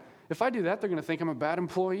that. If I do that, they're going to think I'm a bad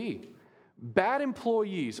employee. Bad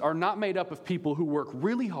employees are not made up of people who work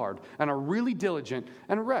really hard and are really diligent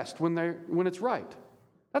and rest when it's right.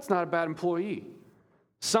 That's not a bad employee.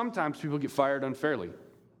 Sometimes people get fired unfairly.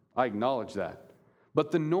 I acknowledge that.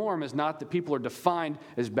 But the norm is not that people are defined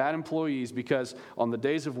as bad employees because on the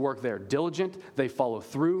days of work they are diligent, they follow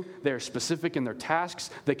through, they are specific in their tasks,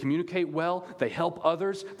 they communicate well, they help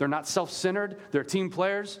others, they're not self-centered, they're team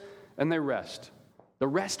players, and they rest. The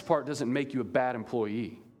rest part doesn't make you a bad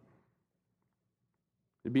employee.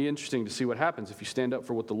 It'd be interesting to see what happens if you stand up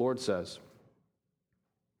for what the Lord says.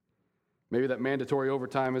 Maybe that mandatory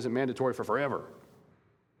overtime isn't mandatory for forever.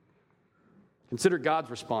 Consider God's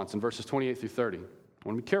response in verses 28 through 30. I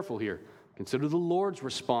want to be careful here. Consider the Lord's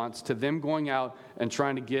response to them going out and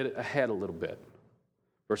trying to get ahead a little bit.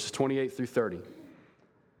 Verses 28 through 30.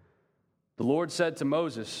 The Lord said to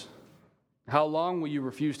Moses, "How long will you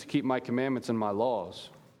refuse to keep my commandments and my laws?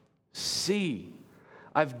 See,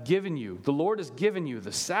 I've given you, the Lord has given you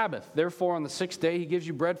the Sabbath. Therefore, on the 6th day, he gives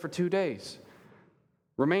you bread for 2 days.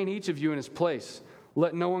 Remain each of you in his place.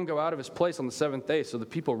 Let no one go out of his place on the 7th day." So the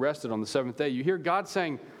people rested on the 7th day. You hear God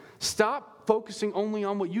saying, stop focusing only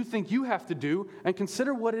on what you think you have to do and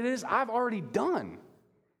consider what it is I've already done.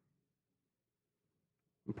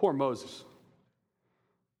 And poor Moses.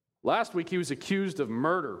 Last week he was accused of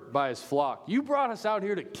murder by his flock. You brought us out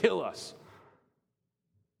here to kill us.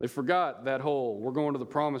 They forgot that whole, we're going to the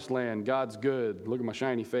promised land, God's good, look at my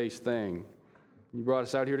shiny face thing. He brought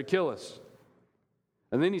us out here to kill us.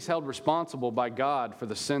 And then he's held responsible by God for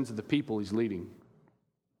the sins of the people he's leading.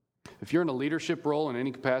 If you're in a leadership role in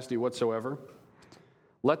any capacity whatsoever,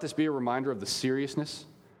 let this be a reminder of the seriousness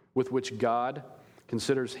with which God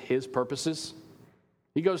considers his purposes.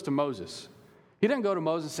 He goes to Moses. He doesn't go to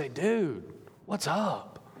Moses and say, dude, what's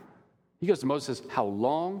up? He goes to Moses and says, how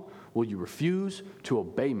long will you refuse to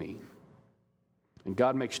obey me? And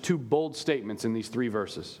God makes two bold statements in these 3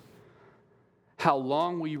 verses. How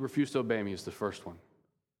long will you refuse to obey me is the first one.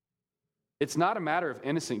 It's not a matter of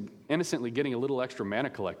innocently getting a little extra manna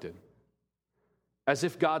collected, as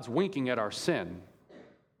if God's winking at our sin.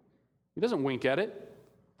 He doesn't wink at it.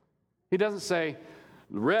 He doesn't say,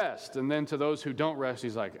 rest, and then to those who don't rest,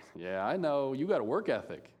 he's like, yeah, I know, you got a work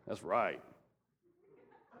ethic. That's right.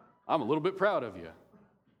 I'm a little bit proud of you.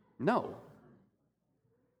 No.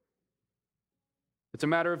 It's a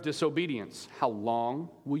matter of disobedience. How long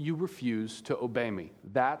will you refuse to obey me?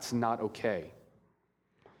 That's not okay.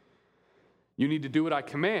 You need to do what I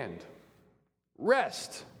command.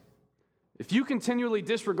 Rest. If you continually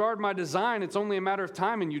disregard my design, it's only a matter of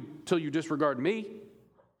time until you disregard me.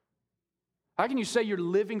 How can you say you're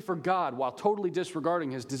living for God while totally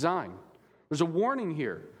disregarding his design? There's a warning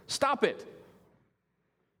here. Stop it.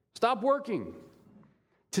 Stop working.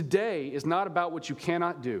 Today is not about what you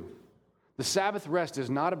cannot do. The Sabbath rest is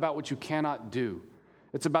not about what you cannot do.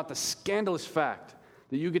 It's about the scandalous fact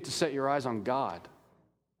that you get to set your eyes on God.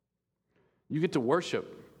 You get to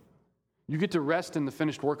worship. You get to rest in the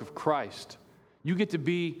finished work of Christ. You get to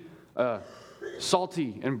be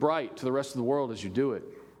salty and bright to the rest of the world as you do it.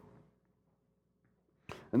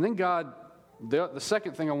 And then God, the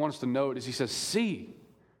second thing I want us to note is he says, see,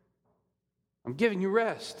 I'm giving you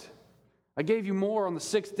rest. I gave you more on the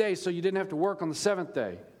 6th day so you didn't have to work on the 7th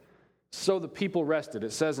day. So the people rested.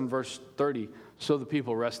 It says in verse 30, so the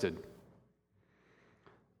people rested.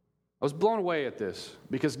 I was blown away at this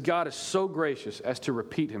because God is so gracious as to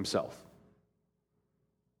repeat himself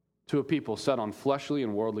to a people set on fleshly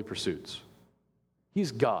and worldly pursuits.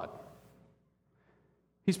 He's God.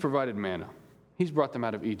 He's provided manna. He's brought them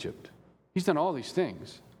out of Egypt. He's done all these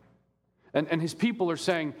things. And his people are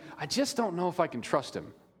saying, I just don't know if I can trust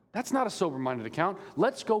him. That's not a sober-minded account.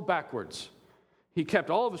 Let's go backwards. He kept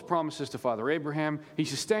all of his promises to Father Abraham. He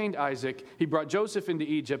sustained Isaac. He brought Joseph into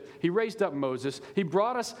Egypt. He raised up Moses. He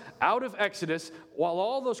brought us out of Exodus. While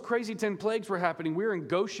all those crazy 10 plagues were happening, we were in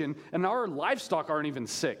Goshen, and our livestock aren't even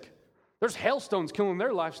sick. There's hailstones killing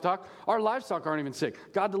their livestock. Our livestock aren't even sick.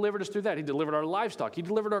 God delivered us through that. He delivered our livestock. He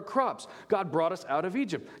delivered our crops. God brought us out of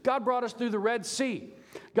Egypt. God brought us through the Red Sea.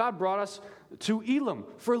 God brought us to Elam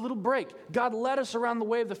for a little break. God led us around the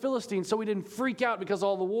way of the Philistines so we didn't freak out because of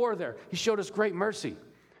all the war there. He showed us great mercy.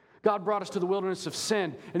 God brought us to the wilderness of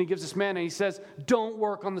sin, and he gives us manna, and he says, don't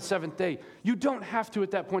work on the 7th day. You don't have to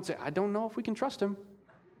at that point say, I don't know if we can trust him.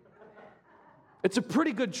 It's a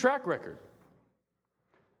pretty good track record.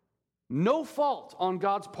 No fault on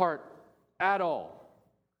God's part at all.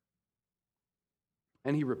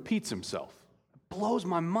 And he repeats himself. It blows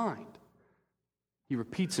my mind. He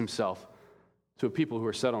repeats himself to a people who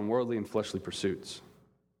are set on worldly and fleshly pursuits.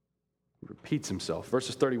 He repeats himself.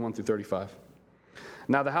 Verses 31 through 35.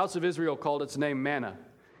 Now the house of Israel called its name manna.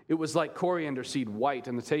 It was like coriander seed white,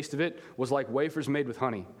 and the taste of it was like wafers made with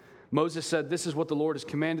honey. Moses said, this is what the Lord has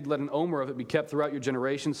commanded. Let an omer of it be kept throughout your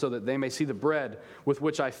generations so that they may see the bread with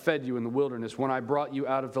which I fed you in the wilderness when I brought you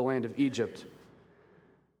out of the land of Egypt.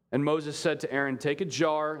 And Moses said to Aaron, take a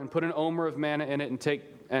jar and put an omer of manna in it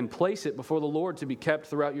and place it before the Lord to be kept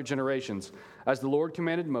throughout your generations. As the Lord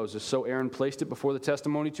commanded Moses, so Aaron placed it before the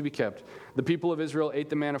testimony to be kept. The people of Israel ate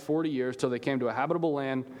the manna 40 years till they came to a habitable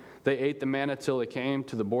land. They ate the manna till they came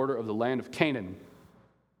to the border of the land of Canaan.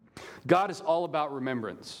 God is all about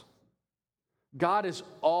remembrance. God is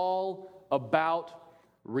all about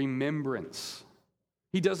remembrance.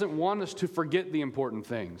 He doesn't want us to forget the important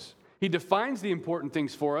things. He defines the important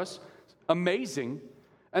things for us. Amazing.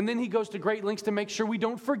 And then he goes to great lengths to make sure we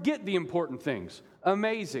don't forget the important things.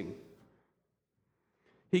 Amazing.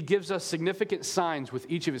 He gives us significant signs with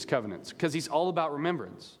each of his covenants because he's all about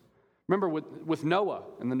remembrance. Remember with Noah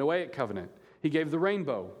and the Noahic covenant, he gave the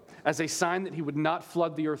rainbow as a sign that he would not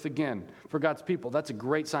flood the earth again for God's people. That's a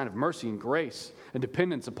great sign of mercy and grace and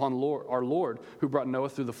dependence upon our Lord who brought Noah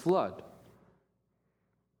through the flood.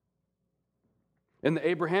 In the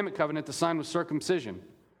Abrahamic covenant, the sign was circumcision,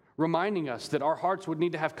 reminding us that our hearts would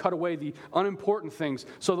need to have cut away the unimportant things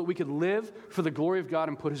so that we could live for the glory of God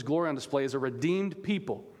and put his glory on display as a redeemed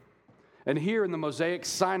people. And here in the Mosaic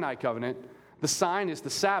Sinai covenant, the sign is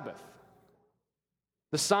the Sabbath.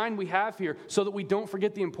 The sign we have here, so that we don't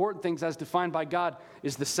forget the important things as defined by God,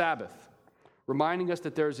 is the Sabbath, reminding us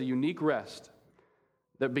that there is a unique rest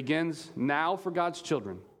that begins now for God's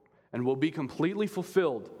children and will be completely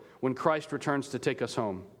fulfilled when Christ returns to take us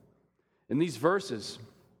home. In these verses,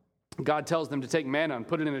 God tells them to take manna and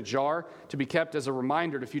put it in a jar to be kept as a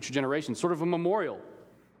reminder to future generations, sort of a memorial.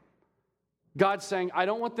 God's saying, I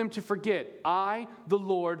don't want them to forget. I, the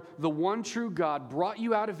Lord, the one true God, brought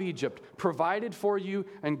you out of Egypt, provided for you,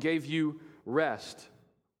 and gave you rest.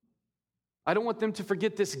 I don't want them to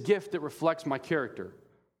forget this gift that reflects my character.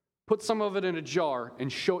 Put some of it in a jar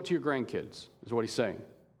and show it to your grandkids, is what he's saying.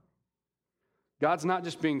 God's not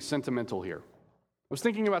just being sentimental here. I was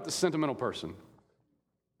thinking about the sentimental person.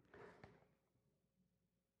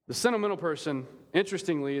 The sentimental person,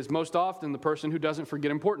 interestingly, is most often the person who doesn't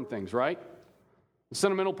forget important things, right? The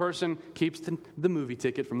sentimental person keeps the movie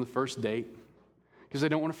ticket from the first date because they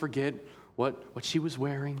don't want to forget what she was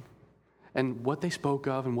wearing and what they spoke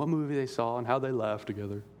of and what movie they saw and how they laughed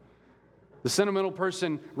together. The sentimental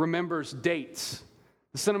person remembers dates.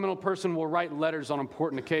 The sentimental person will write letters on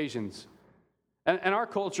important occasions. And our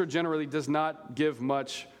culture generally does not give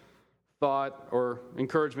much thought or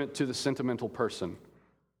encouragement to the sentimental person.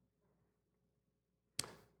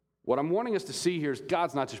 What I'm wanting us to see here is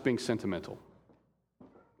God's not just being sentimental.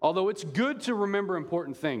 Although it's good to remember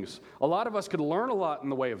important things, a lot of us could learn a lot in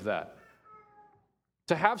the way of that.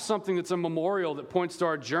 To have something that's a memorial that points to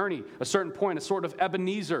our journey, a certain point, a sort of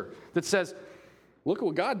Ebenezer that says, look at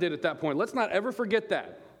what God did at that point. Let's not ever forget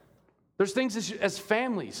that. There's things as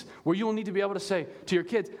families where you will need to be able to say to your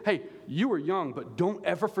kids, hey, you were young, but don't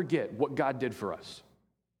ever forget what God did for us.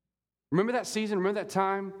 Remember that season? Remember that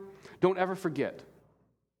time? Don't ever forget.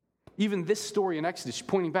 Even this story in Exodus,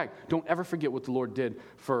 pointing back, don't ever forget what the Lord did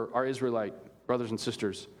for our Israelite brothers and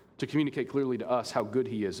sisters to communicate clearly to us how good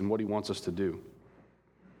he is and what he wants us to do.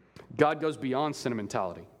 God goes beyond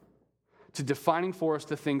sentimentality to defining for us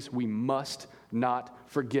the things we must not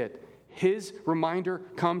forget. His reminder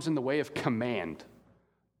comes in the way of command.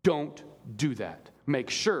 Don't do that. Make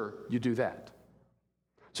sure you do that.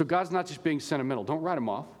 So God's not just being sentimental. Don't write him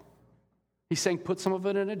off. He's saying put some of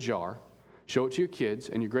it in a jar, show it to your kids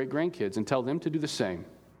and your great-grandkids, and tell them to do the same.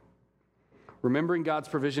 Remembering God's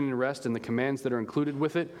provision and rest and the commands that are included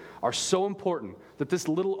with it are so important that this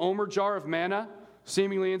little omer jar of manna,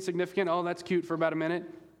 seemingly insignificant, oh, that's cute for about a minute,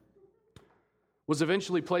 was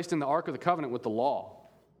eventually placed in the Ark of the Covenant with the law,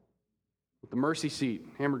 with the mercy seat,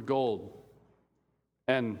 hammered gold,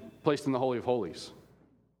 and placed in the Holy of Holies.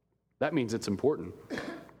 That means it's important.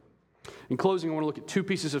 In closing, I want to look at two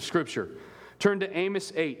pieces of Scripture. Turn to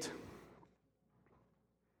Amos 8.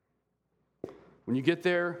 When you get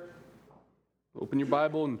there, open your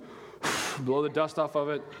Bible and blow the dust off of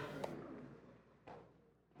it.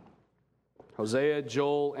 Hosea,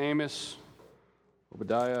 Joel, Amos,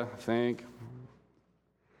 Obadiah, I think.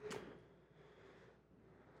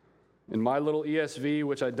 In my little ESV,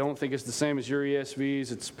 which I don't think is the same as your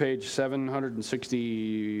ESVs, it's page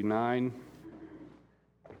 769.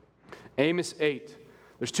 Amos 8.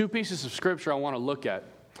 There's two pieces of Scripture I want to look at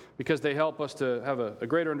because they help us to have a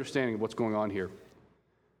greater understanding of what's going on here.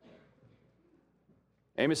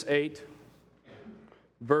 Amos 8,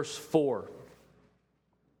 verse 4.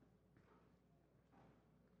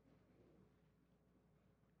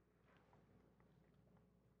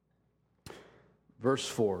 Verse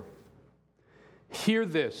 4. Hear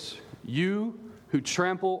this, you who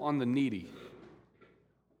trample on the needy.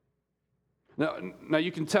 Now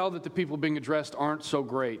you can tell that the people being addressed aren't so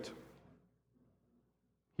great.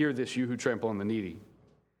 Hear this, you who trample on the needy,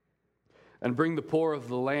 and bring the poor of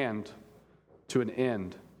the land to an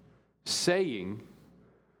end, saying,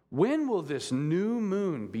 when will this new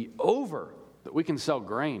moon be over that we can sell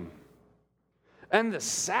grain? And the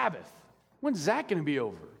Sabbath, when's that going to be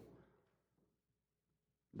over?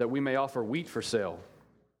 That we may offer wheat for sale,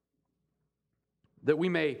 that we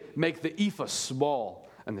may make the ephah small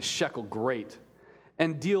and the shekel great,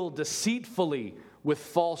 and deal deceitfully with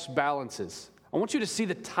false balances. I want you to see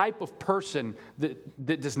the type of person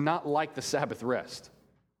that does not like the Sabbath rest.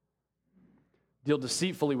 Deal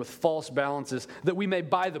deceitfully with false balances, that we may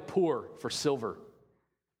buy the poor for silver,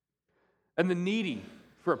 and the needy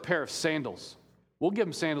for a pair of sandals. We'll give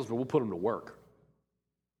them sandals, but we'll put them to work.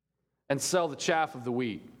 And sell the chaff of the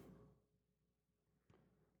wheat.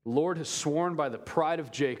 The Lord has sworn by the pride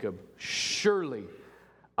of Jacob, surely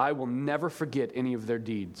I will never forget any of their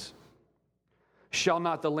deeds. Shall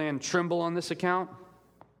not the land tremble on this account?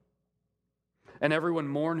 And everyone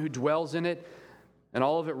mourn who dwells in it, and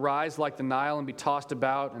all of it rise like the Nile and be tossed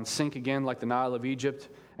about and sink again like the Nile of Egypt?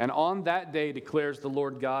 And on that day, declares the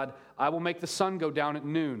Lord God, I will make the sun go down at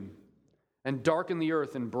noon and darken the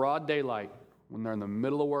earth in broad daylight when they're in the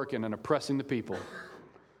middle of working and oppressing the people.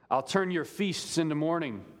 I'll turn your feasts into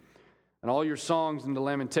mourning and all your songs into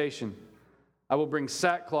lamentation. I will bring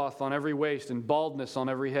sackcloth on every waist and baldness on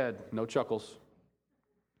every head. No chuckles.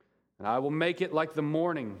 And I will make it like the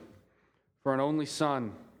morning for an only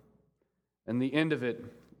son, and the end of it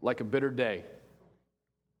like a bitter day.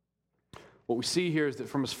 What we see here is that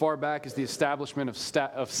from as far back as the establishment of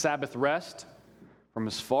Sabbath rest,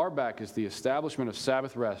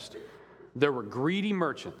 there were greedy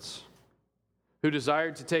merchants who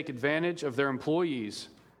desired to take advantage of their employees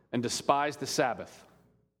and despised the Sabbath,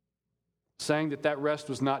 saying that rest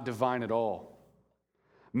was not divine at all,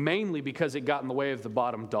 mainly because it got in the way of the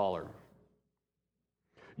bottom dollar.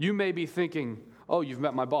 You may be thinking, oh, you've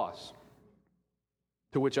met my boss,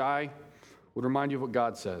 to which I would remind you of what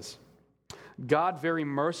God says. God very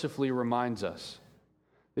mercifully reminds us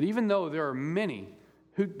that even though there are many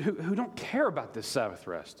who don't care about this Sabbath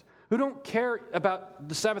rest, who don't care about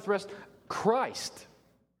the Sabbath rest, Christ,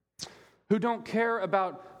 who don't care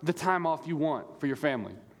about the time off you want for your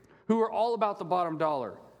family, who are all about the bottom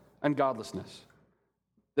dollar and godlessness.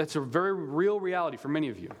 That's a very real reality for many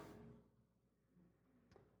of you.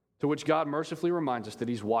 To which God mercifully reminds us that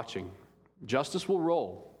He's watching. Justice will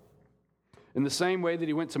roll. In the same way that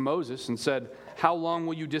He went to Moses and said, how long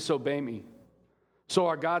will you disobey me? So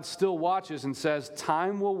our God still watches and says,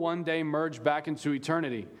 time will one day merge back into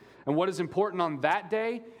eternity. And what is important on that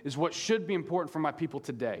day is what should be important for my people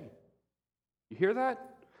today. You hear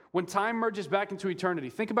that? When time merges back into eternity,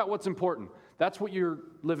 think about what's important. That's what you're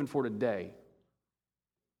living for today.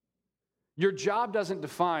 Your job doesn't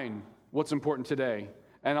define what's important today.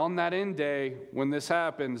 And on that end day, when this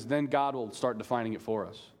happens, then God will start defining it for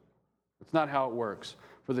us. That's not how it works.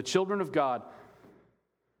 For the children of God,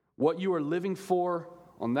 what you are living for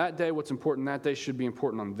on that day, what's important that day should be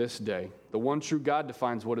important on this day. The one true God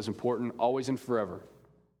defines what is important always and forever.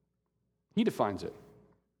 He defines it.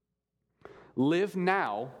 Live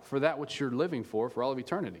now for that which you're living for all of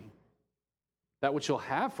eternity. That which you'll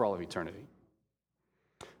have for all of eternity.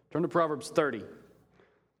 Turn to Proverbs 30.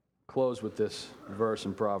 Close with this verse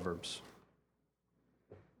in Proverbs.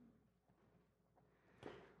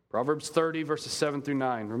 Proverbs 30, verses 7 through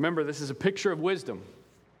 9. Remember, this is a picture of wisdom.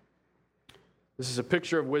 This is a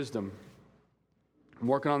picture of wisdom. I'm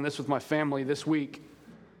working on this with my family this week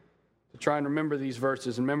to try and remember these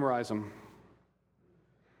verses and memorize them,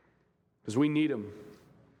 because we need them.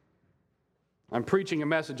 I'm preaching a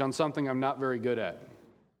message on something I'm not very good at.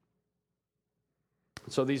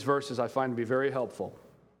 So these verses I find to be very helpful.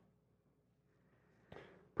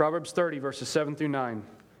 Proverbs 30, verses 7 through 9.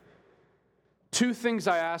 2 things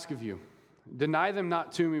I ask of you. Deny them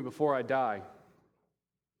not to me before I die.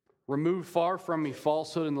 Remove far from me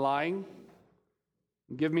falsehood and lying.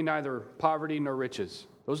 Give me neither poverty nor riches.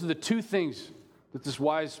 Those are the 2 things that this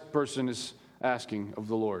wise person is asking of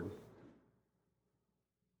the Lord.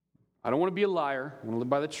 I don't want to be a liar. I want to live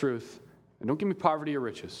by the truth. And don't give me poverty or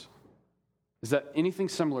riches. Is that anything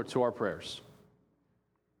similar to our prayers?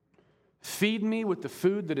 Feed me with the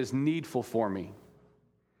food that is needful for me,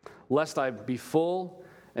 lest I be full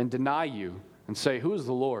and deny you and say, who is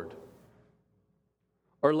the Lord?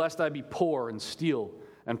 Or lest I be poor and steal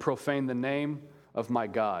and profane the name of my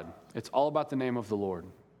God. It's all about the name of the Lord.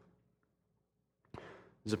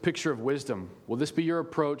 There's a picture of wisdom. Will this be your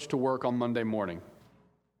approach to work on Monday morning?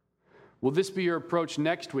 Will this be your approach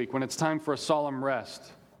next week when it's time for a solemn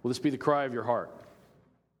rest? Will this be the cry of your heart?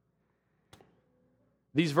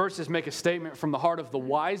 These verses make a statement from the heart of the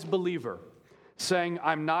wise believer, saying,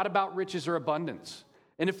 I'm not about riches or abundance.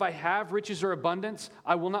 And if I have riches or abundance,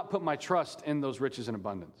 I will not put my trust in those riches and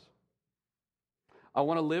abundance. I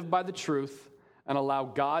want to live by the truth and allow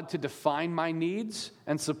God to define my needs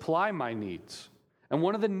and supply my needs. And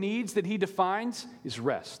one of the needs that He defines is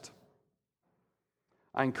rest.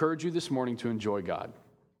 I encourage you this morning to enjoy God.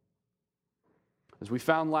 As we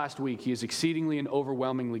found last week, He is exceedingly and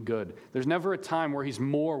overwhelmingly good. There's never a time where He's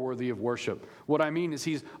more worthy of worship. What I mean is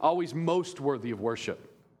He's always most worthy of worship.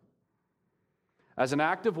 As an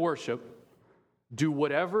act of worship, do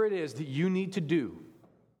whatever it is that you need to do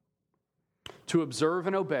to observe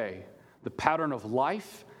and obey the pattern of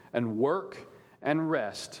life and work and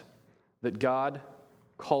rest that God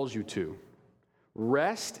calls you to.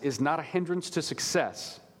 Rest is not a hindrance to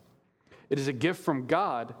success. It is a gift from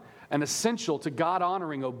God and essential to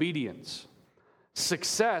God-honoring obedience.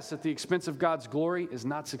 Success at the expense of God's glory is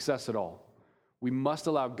not success at all. We must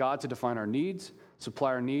allow God to define our needs,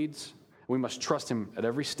 supply our needs. We must trust Him at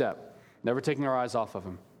every step, never taking our eyes off of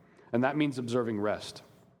Him. And that means observing rest.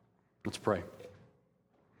 Let's pray.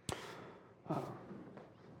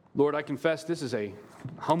 Lord, I confess this is a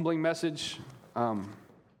humbling message. I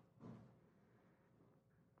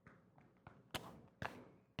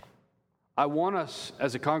want us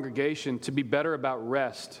as a congregation to be better about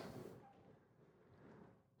rest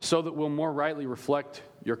so that we'll more rightly reflect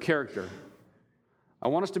your character. I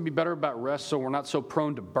want us to be better about rest so we're not so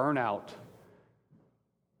prone to burnout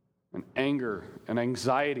and anger and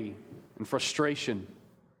anxiety and frustration.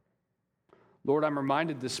 Lord, I'm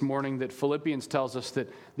reminded this morning that Philippians tells us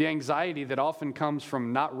that the anxiety that often comes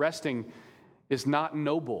from not resting is not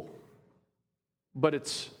noble, but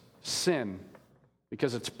it's sin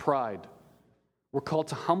because it's pride. We're called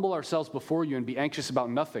to humble ourselves before you and be anxious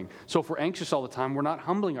about nothing. So if we're anxious all the time, we're not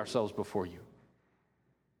humbling ourselves before you.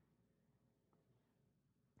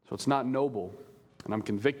 So it's not noble, and I'm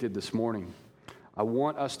convicted this morning. I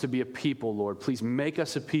want us to be a people, Lord. Please make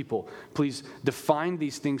us a people. Please define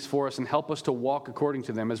these things for us and help us to walk according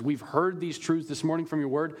to them. As we've heard these truths this morning from your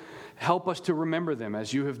word, help us to remember them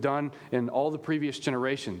as you have done in all the previous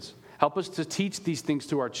generations. Help us to teach these things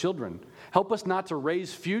to our children. Help us not to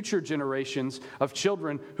raise future generations of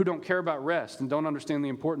children who don't care about rest and don't understand the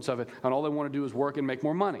importance of it, and all they want to do is work and make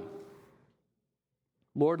more money.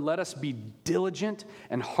 Lord, let us be diligent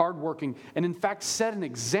and hardworking, and in fact set an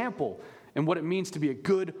example in what it means to be a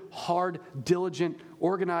good, hard, diligent,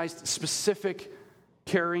 organized, specific,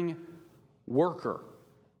 caring worker.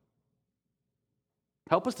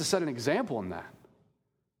 Help us to set an example in that.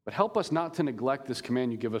 But help us not to neglect this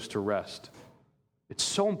command you give us to rest. It's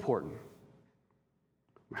so important.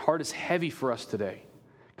 My heart is heavy for us today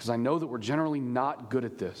because I know that we're generally not good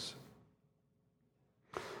at this.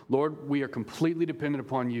 Lord, we are completely dependent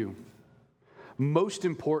upon you. Most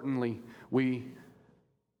importantly,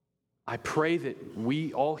 I pray that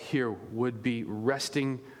we all here would be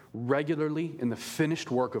resting regularly in the finished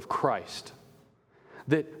work of Christ.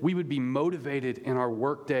 That we would be motivated in our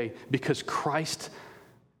workday because Christ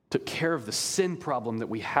took care of the sin problem that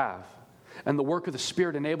we have. And the work of the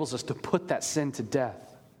Spirit enables us to put that sin to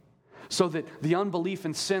death. So that the unbelief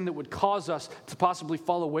and sin that would cause us to possibly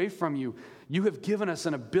fall away from you, you have given us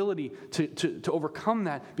an ability to overcome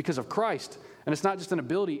that because of Christ. And it's not just an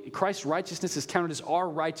ability. Christ's righteousness is counted as our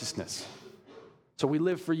righteousness. So we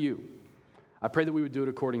live for you. I pray that we would do it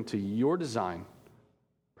according to your design.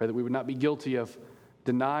 Pray that we would not be guilty of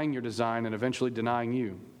denying your design and eventually denying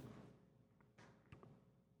you.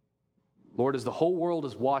 Lord, as the whole world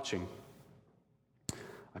is watching,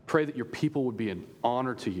 I pray that your people would be an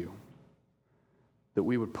honor to you, that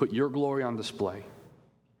we would put your glory on display,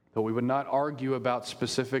 that we would not argue about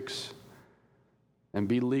specifics and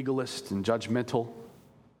be legalist and judgmental,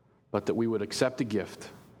 but that we would accept a gift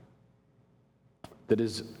that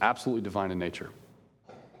is absolutely divine in nature.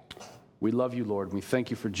 We love you, Lord. We thank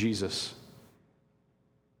you for Jesus.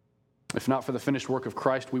 If not for the finished work of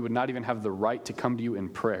Christ, we would not even have the right to come to you in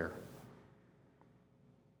prayer.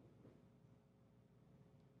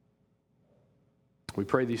 We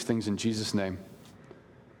pray these things in Jesus' name.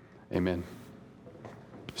 Amen.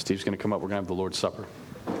 Steve's going to come up. We're going to have the Lord's Supper.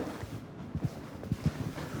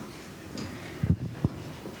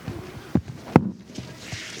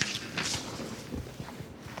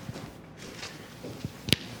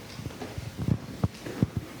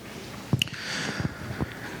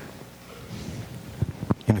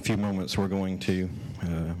 In a few moments, we're going to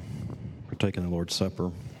partake in the Lord's Supper.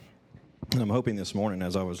 And I'm hoping this morning,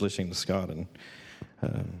 as I was listening to Scott and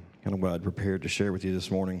kind of what I'd prepared to share with you this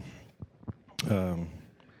morning,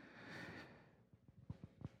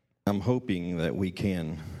 I'm hoping that we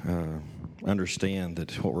can understand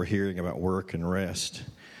that what we're hearing about work and rest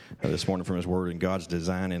this morning from His Word and God's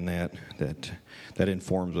design in that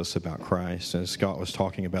informs us about Christ. As Scott was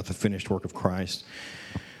talking about the finished work of Christ,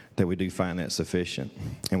 that we do find that sufficient.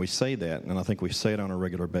 And we say that, and I think we say it on a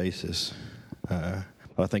regular basis. But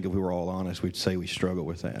I think if we were all honest, we'd say we struggle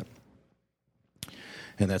with that.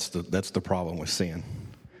 And that's the problem with sin.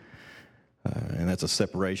 And that's a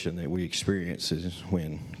separation that we experience is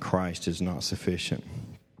when Christ is not sufficient.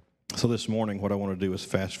 So this morning, what I want to do is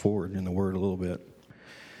fast forward in the Word a little bit,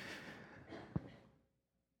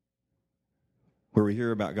 where we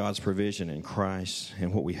hear about God's provision in Christ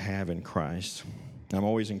and what we have in Christ. I'm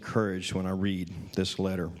always encouraged when I read this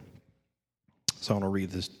letter. So I want to read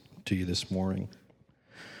this to you this morning.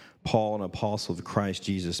 Paul, an apostle of Christ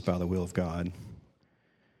Jesus by the will of God,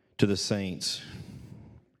 to the saints,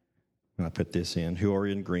 and I put this in, who are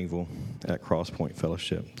in Greenville at Cross Point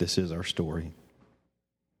Fellowship. This is our story.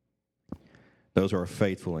 Those who are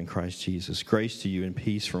faithful in Christ Jesus. Grace to you and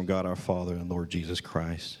peace from God our Father and Lord Jesus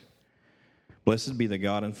Christ. Blessed be the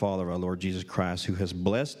God and Father of our Lord Jesus Christ, who has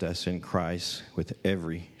blessed us in Christ with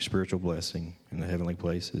every spiritual blessing in the heavenly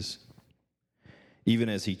places, even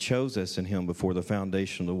as he chose us in him before the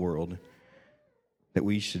foundation of the world, that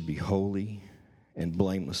we should be holy and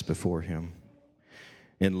blameless before him.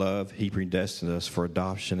 In love, he predestined us for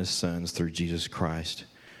adoption as sons through Jesus Christ,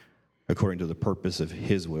 according to the purpose of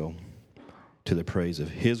his will, to the praise of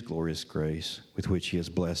his glorious grace, with which he has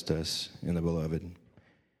blessed us in the beloved.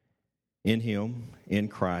 In him, in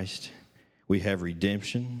Christ, we have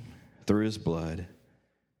redemption through his blood,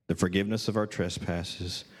 the forgiveness of our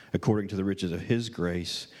trespasses, according to the riches of his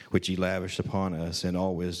grace, which he lavished upon us in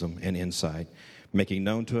all wisdom and insight, making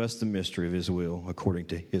known to us the mystery of his will, according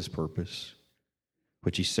to his purpose,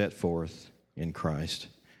 which he set forth in Christ,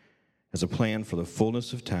 as a plan for the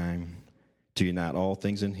fullness of time, to unite all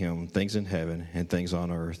things in him, things in heaven and things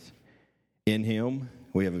on earth. In him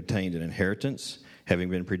we have obtained an inheritance, having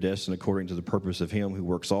been predestined according to the purpose of him who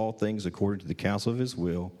works all things according to the counsel of his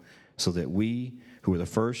will, so that we, who were the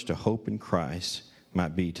first to hope in Christ,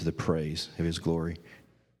 might be to the praise of his glory.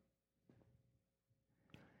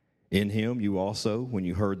 In him you also, when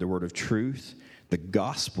you heard the word of truth, the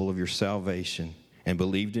gospel of your salvation, and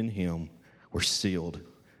believed in him, were sealed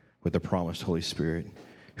with the promised Holy Spirit,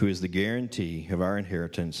 who is the guarantee of our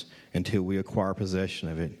inheritance until we acquire possession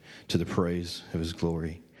of it, to the praise of his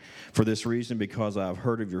glory. For this reason, because I have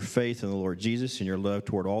heard of your faith in the Lord Jesus and your love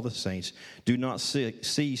toward all the saints, do not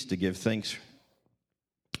cease to give thanks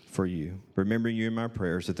for you, remembering you in my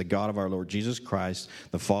prayers, that the God of our Lord Jesus Christ,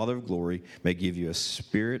 the Father of glory, may give you a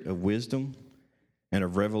spirit of wisdom and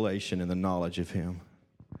of revelation in the knowledge of him.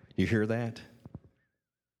 You hear that?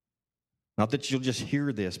 Not that you'll just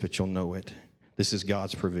hear this, but you'll know it. This is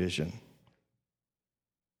God's provision.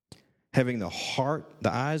 Having the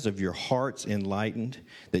eyes of your hearts enlightened,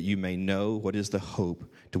 that you may know what is the hope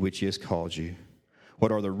to which he has called you,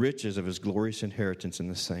 what are the riches of his glorious inheritance in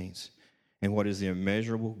the saints, and what is the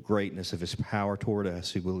immeasurable greatness of his power toward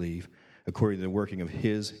us who believe, according to the working of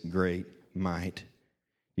his great might.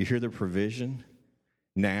 You hear the provision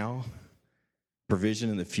now, provision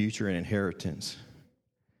in the future, and inheritance,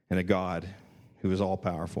 and a God who is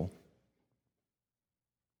all-powerful.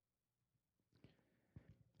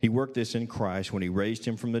 He worked this in Christ when he raised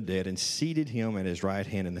him from the dead and seated him at his right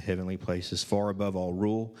hand in the heavenly places, far above all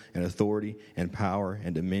rule and authority and power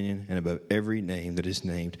and dominion, and above every name that is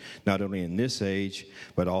named, not only in this age,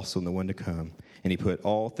 but also in the one to come. And he put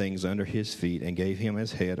all things under his feet and gave him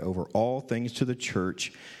as head over all things to the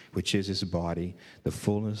church, which is his body, the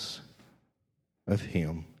fullness of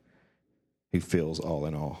him who fills all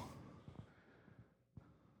in all.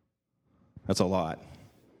 That's a lot.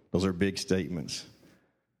 Those are big statements.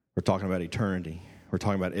 We're talking about eternity. We're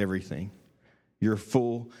talking about everything. Your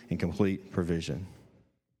full and complete provision.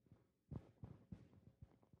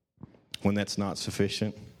 When that's not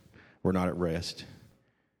sufficient, we're not at rest.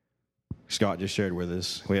 Scott just shared with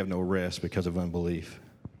us, we have no rest because of unbelief.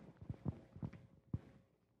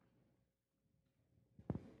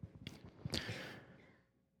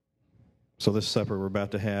 So this supper we're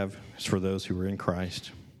about to have is for those who are in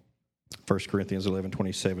Christ. 1 Corinthians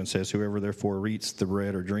 11:27 says, whoever therefore eats the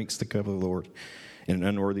bread or drinks the cup of the Lord in an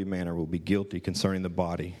unworthy manner will be guilty concerning the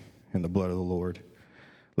body and the blood of the Lord.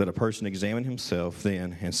 Let a person examine himself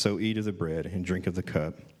then, and so eat of the bread and drink of the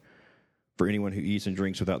cup. For anyone who eats and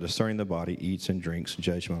drinks without discerning the body eats and drinks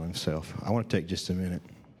judgment on himself. I want to take just a minute.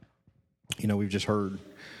 You know, we've just heard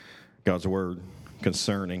God's word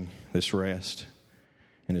concerning this rest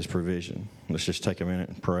and his provision. Let's just take a minute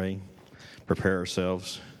and pray, prepare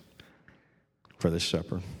ourselves for this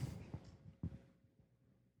supper.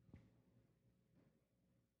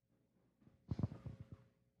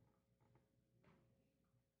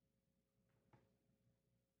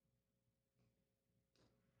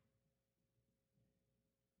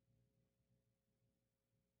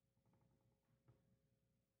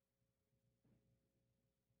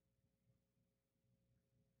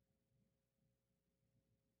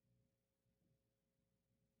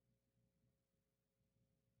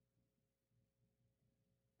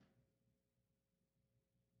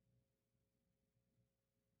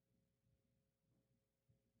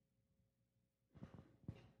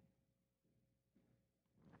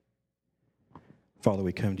 Father,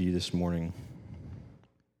 we come to you this morning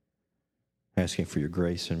asking for your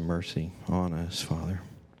grace and mercy on us, Father.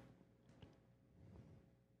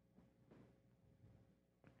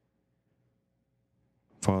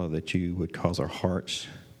 Father, that you would cause our hearts,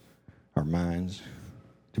 our minds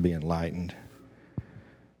to be enlightened,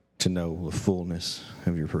 to know the fullness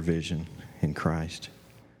of your provision in Christ,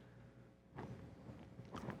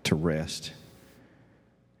 to rest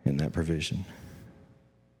in that provision.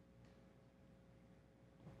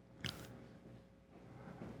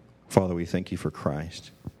 Father, we thank you for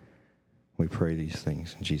Christ. We pray these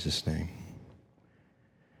things in Jesus' name.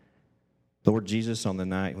 Lord Jesus, on the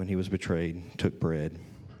night when he was betrayed, took bread,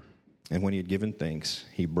 and when he had given thanks,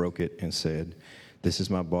 he broke it and said, "This is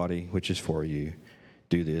my body, which is for you.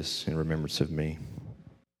 Do this in remembrance of me."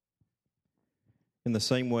 In the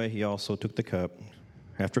same way, he also took the cup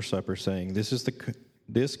after supper, saying,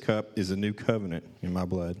 This cup is a new covenant in my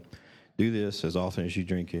blood. Do this as often as you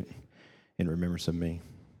drink it in remembrance of me.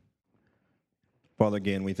 Father,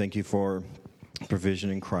 again, we thank you for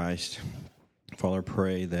provision in Christ. Father, I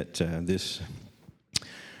pray that this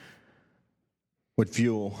would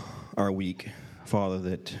fuel our week. Father,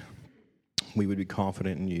 that we would be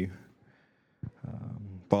confident in you.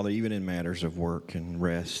 Father, even in matters of work and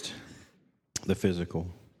rest, the physical.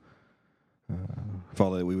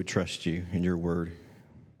 Father, that we would trust you in your word,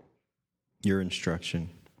 your instruction.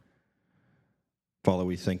 Father,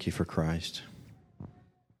 we thank you for Christ.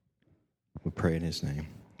 We pray in his name.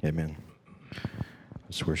 Amen.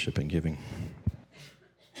 Let's worship and giving.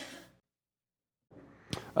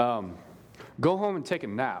 Go home and take a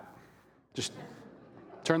nap. Just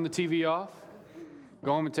turn the TV off.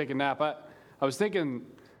 Go home and take a nap. I was thinking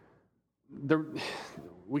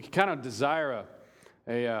we could kind of desire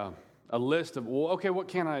a list of, well, okay, what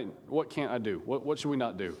can't I do? What should we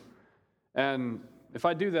not do? And if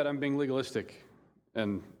I do that, I'm being legalistic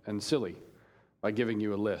and silly by giving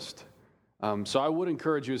you a list. So I would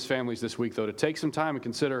encourage you as families this week, though, to take some time and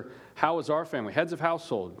consider, how is our family, heads of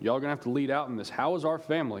household, y'all are going to have to lead out in this, how is our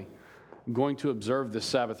family going to observe this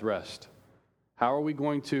Sabbath rest? How are we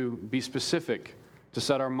going to be specific to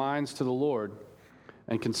set our minds to the Lord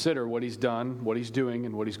and consider what he's done, what he's doing,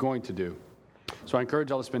 and what he's going to do? So I encourage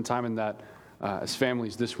y'all to spend time in that as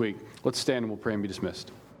families this week. Let's stand and we'll pray and be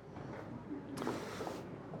dismissed.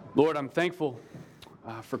 Lord, I'm thankful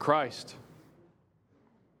for Christ.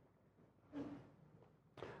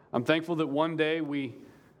 I'm thankful that one day we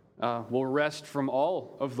will rest from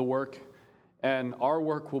all of the work, and our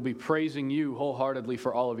work will be praising you wholeheartedly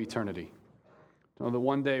for all of eternity. That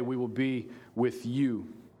one day we will be with you.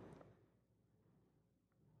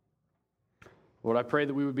 Lord, I pray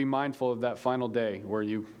that we would be mindful of that final day where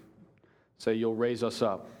you say you'll raise us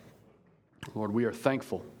up. Lord, we are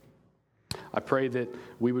thankful. I pray that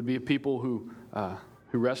we would be a people who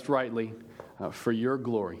rest rightly for your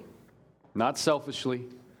glory, not selfishly,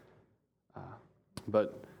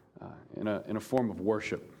 but in a form of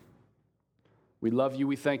worship. We love you.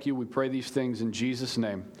 We thank you. We pray these things in Jesus'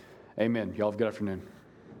 name. Amen. Y'all have a good afternoon.